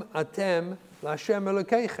bonim atem l'Hashem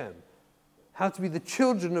Elokeichem, how to be the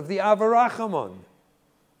children of the Avarachamon.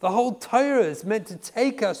 The whole Torah is meant to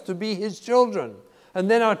take us to be His children, and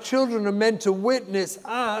then our children are meant to witness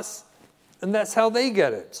us, and that's how they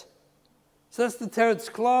get it. So that's the teretz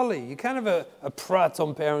klali. You can't have a prat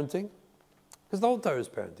on parenting, because the whole Torah is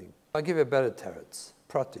parenting. I'll give you a better teretz,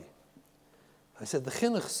 prati. I said the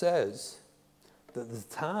chinuch says that the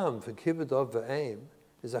tam for kibbud av v'aim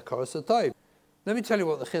is akaras hatov. Let me tell you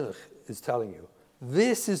what the chinuch is telling you.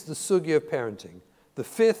 This is the sugya of parenting. The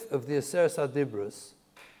fifth of the Aseres HaDibros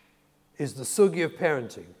is the sugya of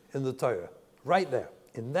parenting in the Torah. Right there.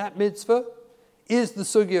 In that mitzvah is the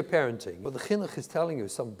sugya of parenting. What the chinuch is telling you,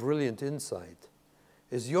 some brilliant insight,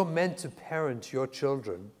 is you're meant to parent your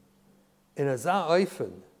children in a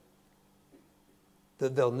za'ofen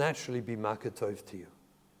that they'll naturally be makatov to you.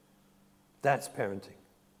 That's parenting.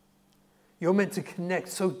 You're meant to connect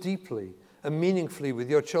so deeply and meaningfully with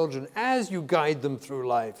your children as you guide them through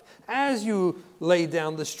life, as you lay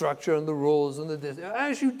down the structure and the rules and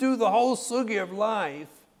as you do the whole sugya of life.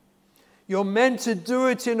 You're meant to do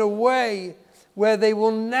it in a way where they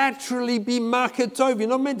will naturally be makatov. You're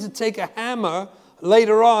not meant to take a hammer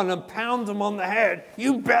later on and pound them on the head.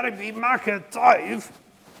 You better be makatov.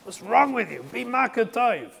 What's wrong with you? Be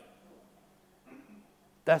makatov.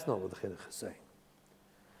 That's not what the chinuch is saying.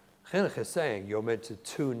 Chinuch is saying you're meant to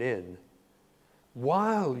tune in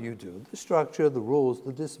while you do the structure, the rules,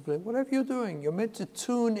 the discipline, whatever you're doing. You're meant to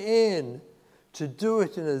tune in to do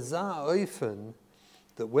it in a za'ofen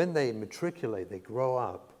that when they matriculate, they grow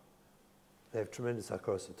up, they have tremendous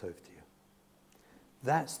hakaras hatov to you.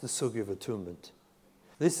 That's the sugya of attunement.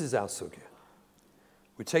 This is our sugya.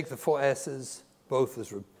 We take the 4 S's, both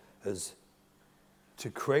as to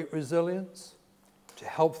create resilience, to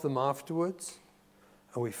help them afterwards,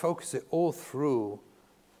 and we focus it all through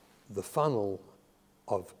the funnel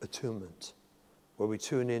of attunement, where we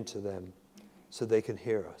tune into them so they can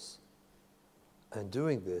hear us. And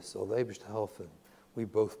doing this, we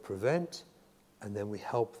both prevent and then we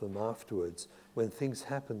help them afterwards when things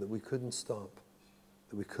happen that we couldn't stop.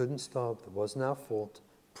 That wasn't our fault.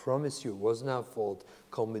 Promise you, it wasn't our fault.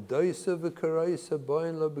 I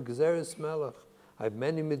have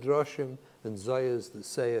many midrashim and zayas that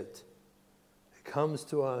say it. It comes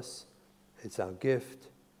to us, it's our gift.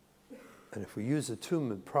 And if we use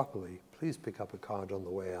attunement properly, please pick up a card on the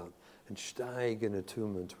way out and steig in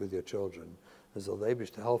attunement with your children. As a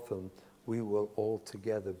Leibish to help them, we will all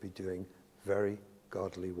together be doing very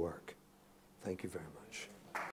godly work. Thank you very much.